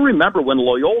 if you remember, when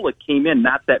Loyola came in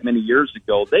not that many years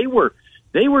ago, they were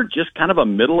just kind of a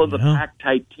middle of the pack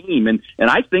type team, and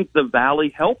I think the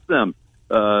Valley helped them.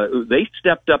 They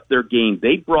stepped up their game.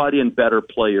 They brought in better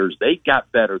players. They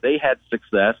got better. They had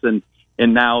success, and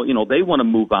now they want to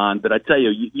move on. But I tell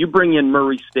you bring in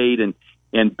Murray State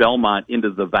and Belmont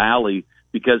into the Valley,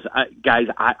 because I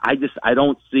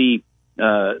don't see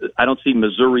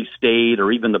Missouri State or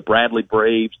even the Bradley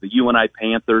Braves, the UNI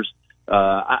Panthers.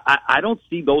 I don't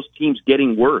see those teams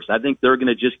getting worse. I think they're going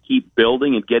to just keep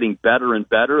building and getting better and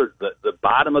better. The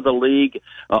bottom of the league,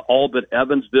 all but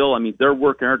Evansville, I mean, they're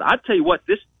working hard. I tell you what,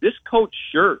 this coach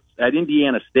Schertz at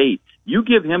Indiana State, you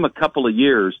give him a couple of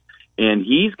years, and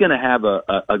he's going to have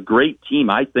a great team,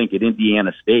 I think, at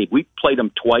Indiana State. We've played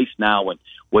him twice now, and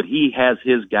what he has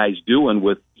his guys doing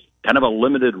with kind of a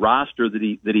limited roster that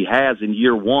he has in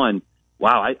year one,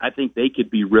 wow, I think they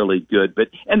could be really good.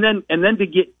 But and then to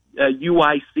get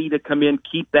UIC to come in,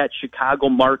 keep that Chicago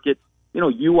market.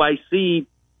 UIC,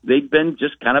 they've been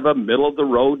just kind of a middle of the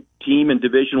road team in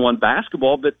Division I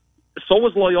basketball, but so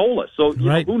was Loyola. So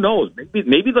who knows?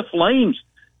 Maybe the Flames,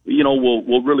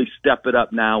 will really step it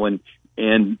up now and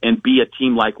be a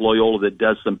team like Loyola that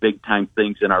does some big time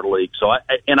things in our league. So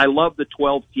I love the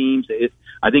 12 teams.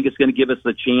 I think it's going to give us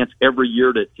the chance every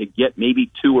year to get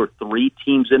maybe 2 or 3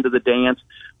 teams into the dance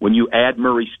when you add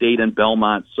Murray State and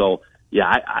Belmont. So yeah,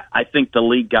 I think the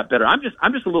league got better. I'm just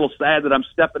a little sad that I'm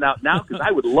stepping out now, because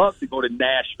I would love to go to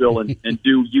Nashville and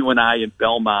do UNI and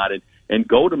Belmont and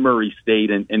go to Murray State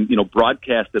and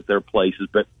broadcast at their places.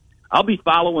 But I'll be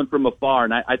following from afar,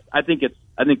 and I think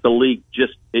the league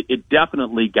it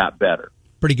definitely got better.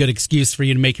 Pretty good excuse for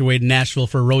you to make your way to Nashville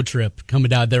for a road trip, coming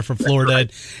down there from Florida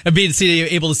and being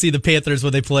able to see the Panthers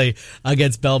when they play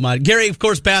against Belmont. Gary, of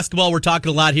course, basketball, we're talking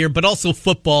a lot here, but also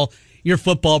football, your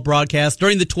football broadcast.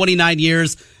 During the 29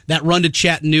 years, that run to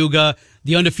Chattanooga,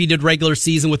 the undefeated regular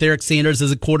season with Eric Sanders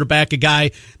as a quarterback, a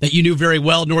guy that you knew very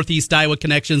well, Northeast Iowa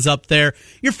connections up there.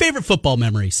 Your favorite football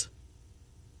memories?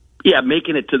 Yeah,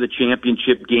 making it to the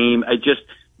championship game. I just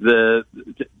the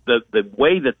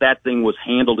way that thing was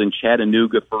handled in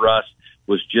Chattanooga for us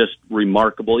was just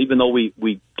remarkable. Even though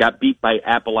we got beat by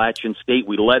Appalachian State,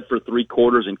 we led for 3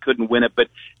 quarters and couldn't win it. But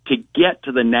to get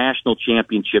to the national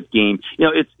championship game,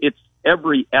 it's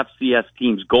every FCS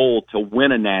team's goal to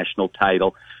win a national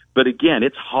title. But again,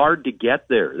 it's hard to get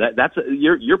there.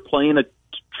 You're playing a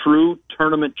true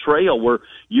tournament trail where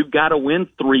you've got to win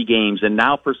 3 games, and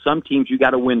now for some teams you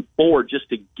got to win 4 just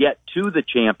to get to the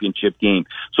championship game.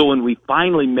 So when we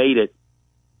finally made it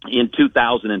in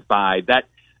 2005,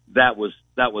 that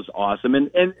was awesome,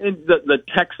 and the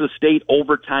Texas State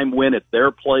overtime win at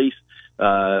their place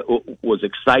was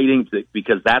exciting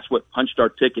because that's what punched our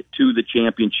ticket to the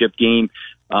championship game.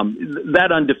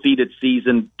 That undefeated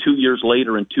season 2 years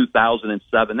later in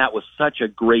 2007, that was such a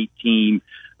great team.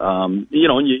 And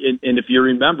if you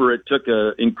remember, it took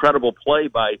an incredible play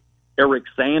by Eric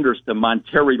Sanders to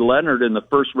Monterey Leonard in the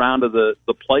first round of the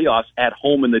playoffs at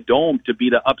home in the Dome to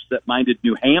beat an upset-minded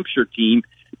New Hampshire team,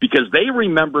 because they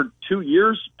remembered 2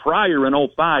 years prior in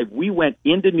 2005, we went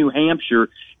into New Hampshire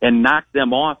and knocked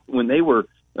them off when they were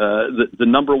the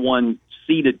number 1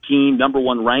 seeded team, number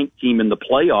 1 ranked team in the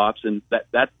playoffs, and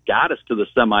that got us to the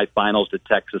semifinals to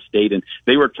Texas State, and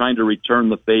they were trying to return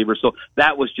the favor. So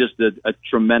that was just a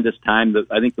tremendous time.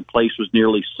 I think the place was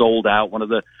nearly sold out, one of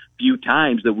the few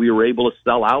times that we were able to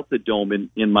sell out the Dome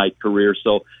in my career.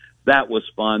 So that was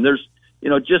fun. There's,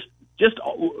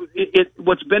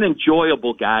 what's been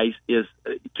enjoyable, guys, is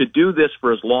to do this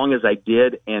for as long as I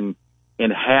did and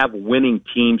have winning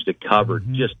teams to cover.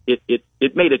 Mm-hmm. Just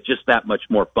it made it just that much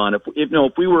more fun. If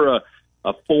we were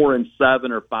a 4-7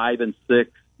 or 5-6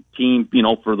 team,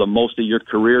 for the most of your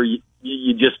career,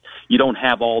 you don't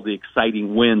have all the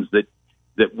exciting wins that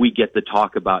we get to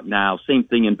talk about now. Same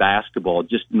thing in basketball.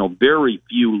 Just very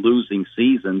few losing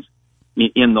seasons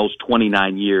in those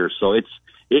 29 years. So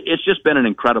it's just been an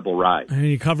incredible ride. And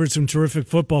you covered some terrific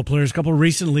football players, a couple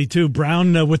recently too.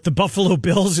 Brown with the Buffalo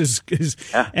Bills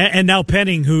and now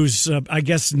Penning, who's I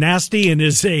guess nasty and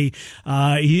is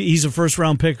he's a first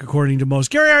round pick according to most.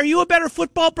 Gary, are you a better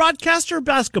football broadcaster or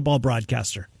basketball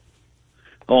broadcaster?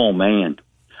 Oh man,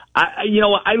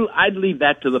 I'd leave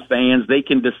that to the fans. They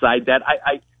can decide that.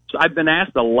 I've been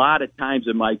asked a lot of times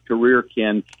in my career,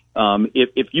 Ken,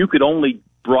 if you could only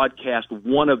broadcast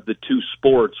one of the 2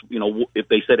 sports, if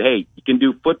they said, hey, you can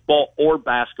do football or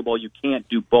basketball, you can't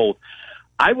do both,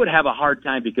 I would have a hard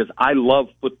time because I love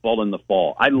football in the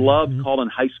fall. I love calling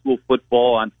high school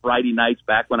football on Friday nights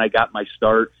back when I got my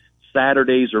start.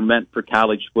 Saturdays are meant for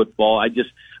college football.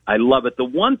 I love it. The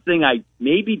one thing I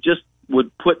maybe just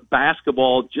would put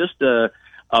basketball just a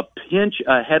pinch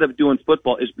ahead of doing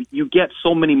football is you get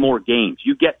so many more games.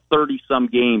 You get 30-some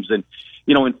games, and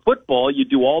in football, you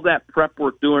do all that prep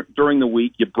work during the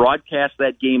week. You broadcast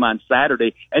that game on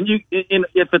Saturday, and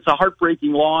if it's a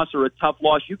heartbreaking loss or a tough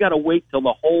loss, you got to wait till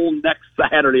the whole next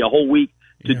Saturday, a whole week,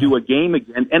 to do a game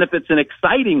again. And if it's an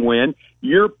exciting win,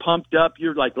 you're pumped up.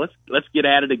 You're like, let's get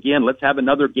at it again. Let's have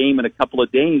another game in a couple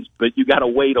of days. But you got to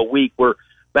wait a week. Where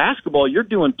basketball, you're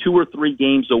doing 2 or 3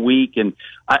 games a week, and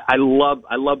I love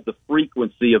the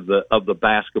frequency of the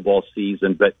basketball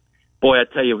season. But boy, I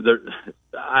tell you,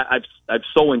 I've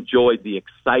so enjoyed the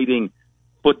exciting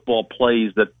football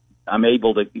plays that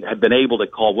have been able to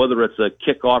call, whether it's a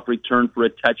kickoff return for a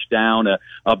touchdown,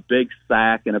 a big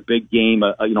sack in a big game,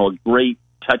 a great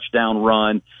touchdown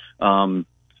run.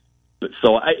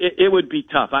 So it would be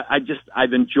tough.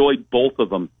 I've enjoyed both of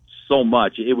them so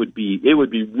much. It would be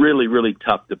really, really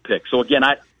tough to pick. So again,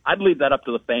 I'd leave that up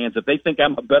to the fans. If they think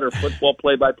I'm a better football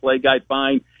play-by-play guy,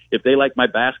 fine. If they like my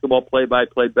basketball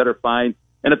play-by-play better, fine.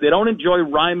 And if they don't enjoy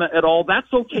Rima at all, that's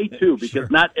okay too,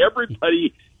 because not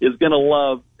everybody is going to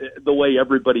love the way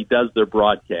everybody does their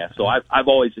broadcast. So I've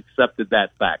always accepted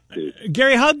that fact too.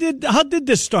 Gary, how did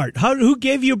this start? Who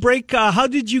gave you a break? How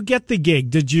did you get the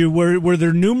gig? Were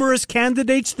there numerous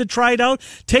candidates that tried out?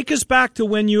 Take us back to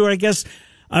when you were, I guess,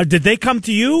 did they come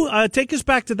to you? Take us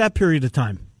back to that period of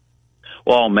time.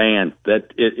 Oh man, Ken,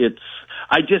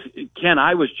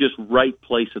 I was just right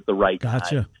place at the right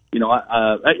time.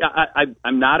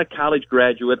 I'm not a college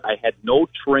graduate. I had no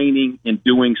training in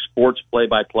doing sports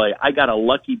play-by-play. I got a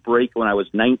lucky break when I was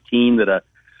 19 that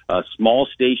a small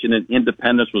station in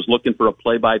Independence was looking for a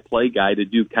play-by-play guy to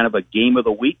do kind of a game of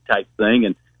the week type thing,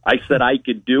 and I said I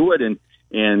could do it.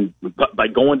 And by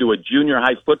going to a junior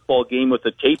high football game with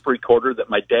a tape recorder that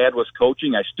my dad was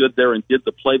coaching, I stood there and did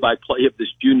the play-by-play of this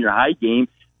junior high game.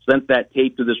 sent that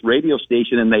tape to this radio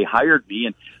station, and they hired me.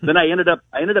 And then I ended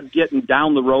up getting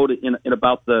down the road in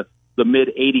about the mid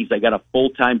 80s. I got a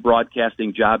full-time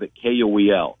broadcasting job at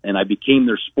KOEL, and I became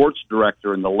their sports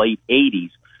director in the late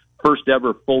 80s. First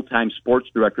ever full-time sports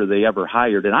director they ever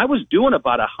hired. And I was doing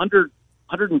about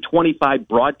 125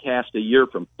 broadcasts a year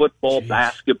from football,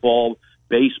 basketball,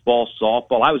 baseball,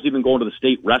 softball. I was even going to the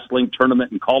state wrestling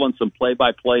tournament and calling some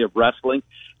play-by-play of wrestling.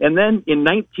 And then in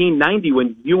 1990,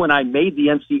 when you and I made the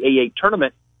NCAA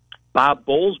tournament, Bob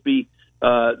Bowlesby,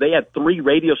 they had 3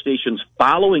 radio stations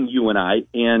following you and I,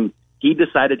 and he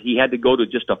decided he had to go to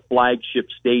just a flagship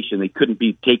station. They couldn't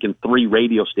be taking 3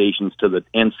 radio stations to the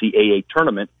NCAA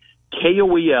tournament.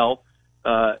 KOEL,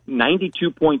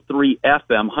 92.3 FM,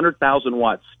 100,000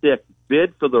 watt stick,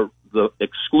 bid for the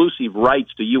exclusive rights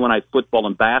to UNI football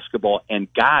and basketball and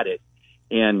got it.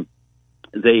 And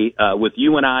they, with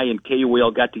UNI and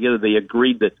KOEL got together, they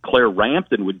agreed that Claire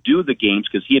Rampton would do the games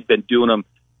because he had been doing them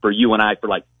for UNI for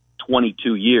like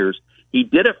 22 years. He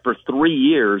did it for 3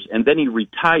 years, and then he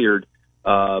retired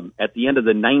at the end of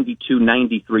the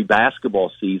 92-93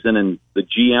 basketball season, and the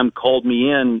GM called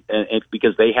me in and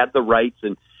because they had the rights,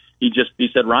 and he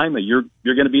said, Rima, you're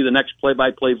going to be the next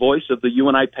play-by-play voice of the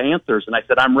UNI Panthers. And I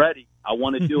said, I'm ready. I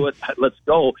want to do it. Let's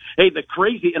go. Hey, the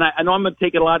crazy, and I know I'm going to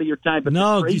take a lot of your time, but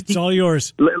no, it's all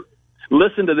yours.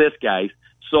 Listen to this, guys.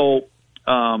 So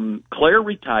Claire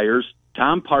retires.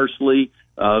 Tom Parsley,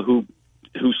 who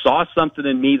saw something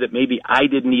in me that maybe I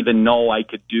didn't even know I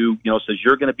could do, says,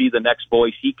 you're going to be the next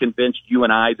voice. He convinced you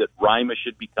and I that Rima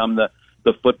should become the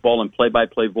football and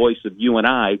play-by-play voice of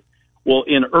UNI. Well,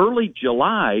 in early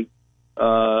July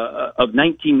of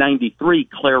 1993,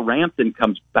 Claire Rampton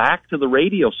comes back to the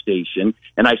radio station,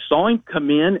 and I saw him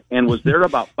come in and was there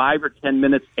about 5 or 10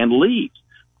 minutes and leaves.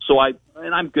 So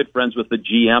I'm good friends with the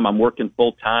GM. I'm working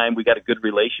full-time. We got a good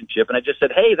relationship. And I just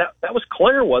said, hey, that was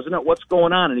Claire, wasn't it? What's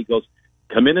going on? And he goes,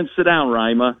 come in and sit down,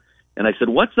 Rima. And I said,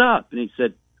 what's up? And he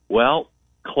said, well,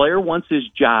 Claire wants his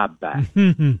job back.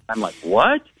 I'm like,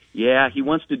 what? Yeah, he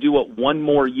wants to do it one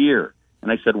more year.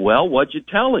 And I said, well, what'd you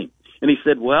tell him? And he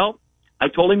said, well, I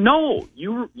told him, no,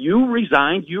 you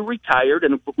resigned, you retired,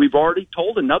 and we've already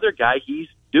told another guy he's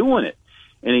doing it.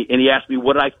 And he asked me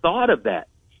what I thought of that.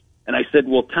 And I said,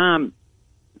 well, Tom,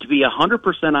 to be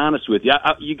 100% honest with you,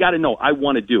 you got to know I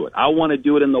want to do it. I want to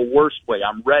do it in the worst way.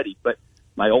 I'm ready. But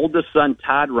my oldest son,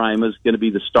 Todd Rima, is going to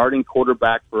be the starting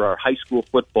quarterback for our high school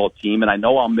football team, and I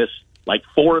know I'll miss like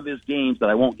 4 of his games that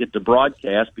I won't get to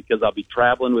broadcast because I'll be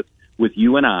traveling with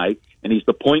UNI. And he's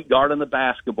the point guard on the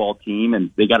basketball team,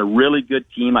 and they got a really good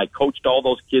team. I coached all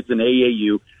those kids in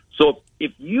AAU. So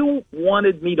if you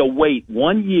wanted me to wait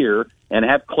 1 year and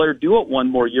have Claire do it one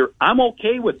more year, I'm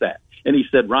okay with that. And he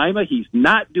said, Rima, he's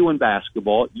not doing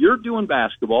basketball. You're doing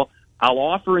basketball. I'll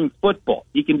offer him football.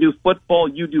 He can do football.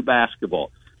 You do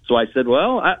basketball. So I said,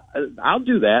 well, I'll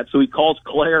do that. So he calls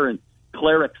Claire, and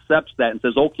Claire accepts that and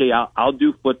says, okay, I'll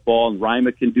do football, and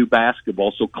Rima can do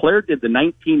basketball. So Claire did the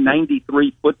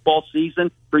 1993 football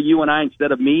season for UNI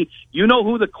instead of me. You know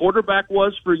who the quarterback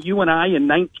was for UNI in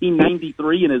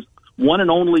 1993 in his one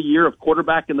and only year of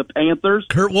quarterback in the Panthers?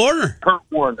 Kurt Warner. Kurt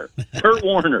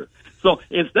Warner. So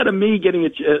instead of me getting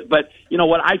it, but you know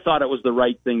what? I thought it was the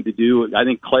right thing to do. I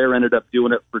think Claire ended up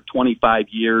doing it for 25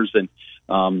 years. And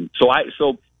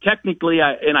so technically,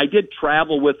 I did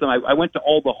travel with him. I went to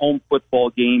all the home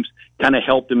football games, kind of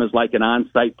helped him as like an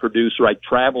on-site producer. I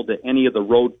traveled to any of the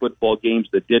road football games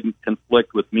that didn't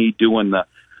conflict with me doing the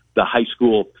high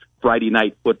school Friday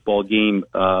night football game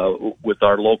with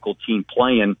our local team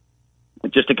playing,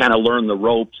 just to kind of learn the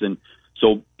ropes. And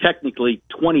so technically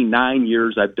 29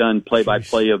 years I've done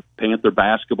play-by-play of Panther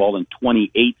basketball and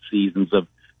 28 seasons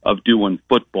of doing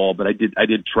football, but I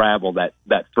did travel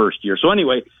that first year. So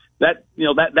anyway,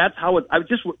 that's how it, I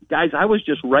was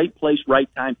just right place, right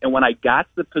time. And when I got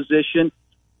the position,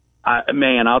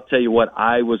 I'll tell you what,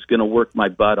 I was going to work my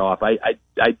butt off. I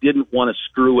didn't want to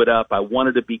screw it up. I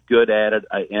wanted to be good at it,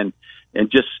 and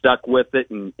just stuck with it,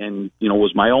 and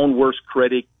was my own worst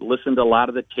critic. Listened to a lot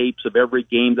of the tapes of every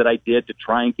game that I did to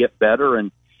try and get better,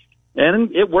 and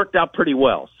it worked out pretty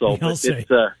well. So it's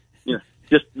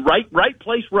just right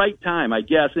place, right time, I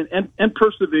guess, and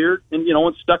persevered,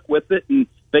 and stuck with it, and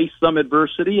faced some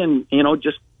adversity, and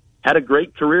just had a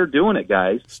great career doing it,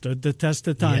 guys. Stood the test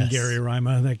of time, yes. Gary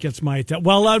Rima. That gets my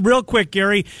well, real quick,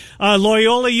 Gary.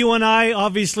 Loyola UNI,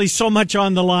 obviously so much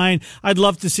on the line. I'd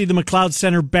love to see the McLeod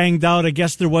Center banged out. I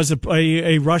guess there was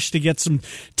a rush to get some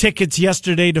tickets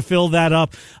yesterday to fill that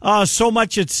up. So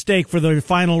much at stake for the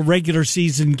final regular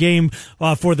season game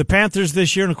for the Panthers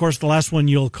this year, and, of course, the last one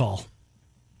you'll call.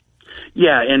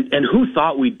 Yeah, and who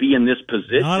thought we'd be in this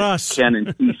position? Not us. Ken and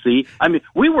TC. I mean,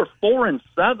 we were 4-7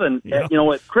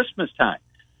 at Christmas time.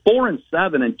 4-7,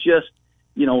 and just,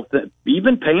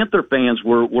 even Panther fans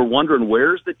were wondering,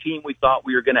 where's the team we thought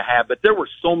we were going to have? But there were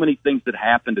so many things that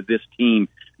happened to this team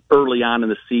early on in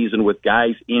the season with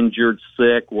guys injured,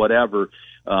 sick, whatever.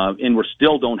 And we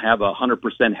still don't have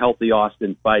 100% healthy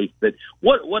Austin Fife. But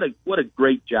what a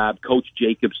great job Coach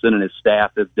Jacobson and his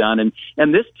staff have done.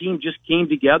 And this team just came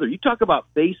together. You talk about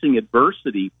facing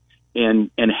adversity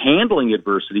and handling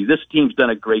adversity. This team's done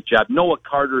a great job. Noah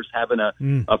Carter's having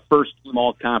a first team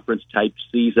all conference type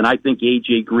season. I think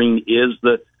AJ Green is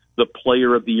the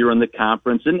player of the year in the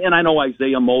conference. And I know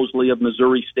Isaiah Mosley of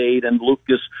Missouri State and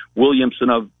Lucas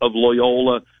Williamson of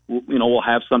Loyola, will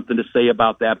have something to say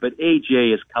about that. But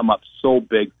AJ has come up so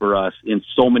big for us in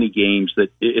so many games that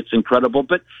it's incredible.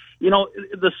 But,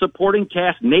 the supporting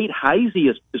cast, Nate Heisey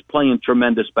is playing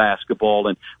tremendous basketball,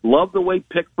 and love the way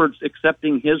Pickford's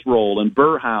accepting his role, and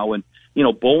Burhow, and,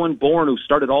 Bowen Bourne, who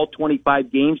started all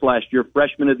 25 games last year,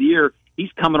 freshman of the year,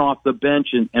 he's coming off the bench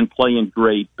and playing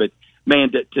great. But,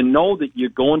 man, to know that you're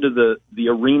going to the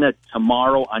arena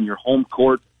tomorrow on your home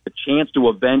court, a chance to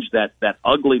avenge that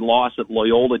ugly loss at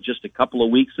Loyola just a couple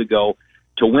of weeks ago,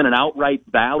 to win an outright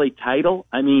Valley title.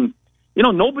 I mean,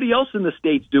 nobody else in the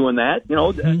state's doing that,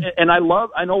 and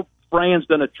I know Fran's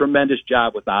done a tremendous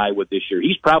job with Iowa this year.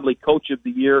 He's probably coach of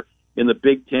the year in the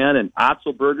Big Ten, and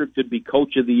Otzelberger could be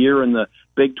coach of the year in the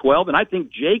Big 12. And I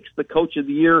think Jake's the coach of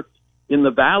the year in the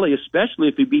Valley, especially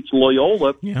if he beats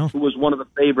Loyola, who was one of the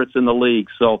favorites in the league.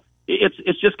 So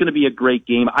it's just going to be a great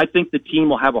game. I think the team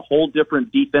will have a whole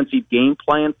different defensive game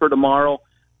plan for tomorrow.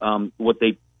 What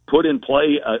they put in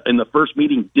play in the first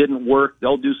meeting didn't work.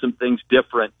 They'll do some things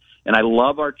different. And I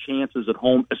love our chances at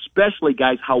home, especially,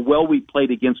 guys, how well we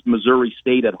played against Missouri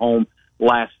State at home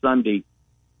last Sunday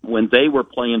when they were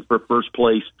playing for first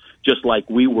place, just like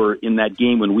we were in that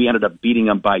game when we ended up beating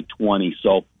them by 20.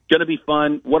 So going to be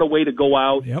fun. What a way to go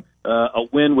out. Yep. A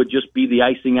win would just be the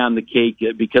icing on the cake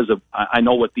because of I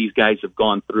know what these guys have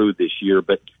gone through this year.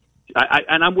 But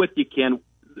I'm with you, Ken.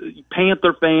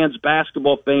 Panther fans,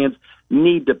 basketball fans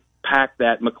need to pack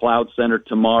that McLeod Center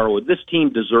tomorrow. This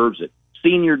team deserves it.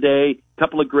 Senior day, a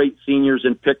couple of great seniors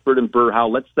in Pickford and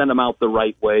Burhow. Let's send them out the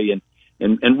right way.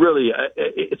 And really,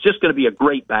 it's just going to be a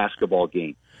great basketball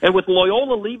game. And with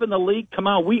Loyola leaving the league, come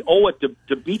on, we owe it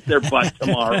to beat their butt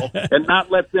tomorrow and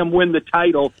not let them win the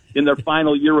title in their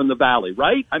final year in the Valley,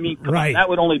 right? I mean, right.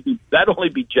 That'd only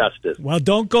be justice. Well,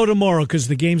 don't go tomorrow because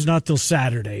the game's not till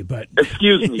Saturday. But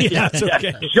excuse me, yeah, it's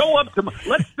okay. Show up tomorrow.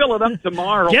 Let's fill it up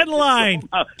tomorrow. Get in line.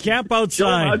 Camp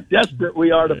outside. Show how desperate we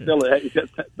are to fill it. Hey,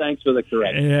 thanks for the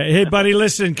correction. Hey, buddy,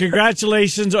 listen.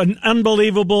 Congratulations on an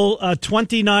unbelievable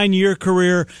 29-year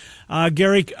career.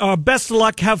 Gary, best of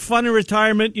luck. Have fun in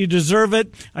retirement. You deserve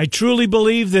it. I truly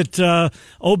believe that,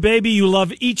 oh, baby, you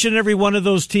love each and every one of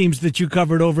those teams that you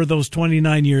covered over those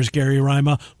 29 years, Gary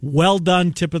Rima. Well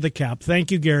done. Tip of the cap.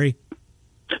 Thank you, Gary.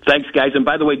 Thanks, guys. And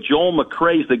by the way, Joel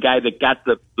McRae's the guy that got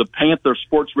the Panther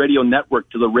Sports Radio Network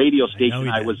to the radio station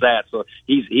I was at. So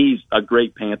he's a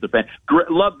great Panther fan.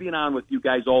 Love being on with you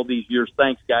guys all these years.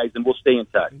 Thanks, guys, and we'll stay in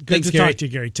touch. Good to talk to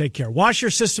you, Gary. Take care. Washer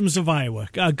Systems of Iowa.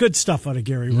 Good stuff out of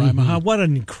Gary Rima. Huh? What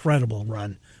an incredible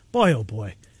run. Boy, oh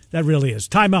boy. That really is.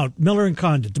 Time out. Miller and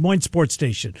Condon, Des Moines Sports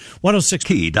Station,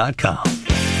 106.com.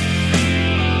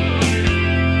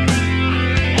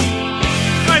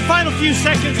 Final few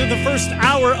seconds of the first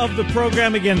hour of the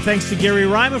program. Again, thanks to Gary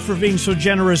Rima for being so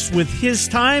generous with his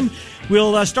time.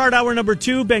 We'll start hour number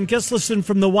 2. Ben Gislison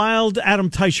from the Wild, Adam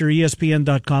Teicher,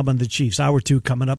 ESPN.com on the Chiefs. Hour 2 coming up.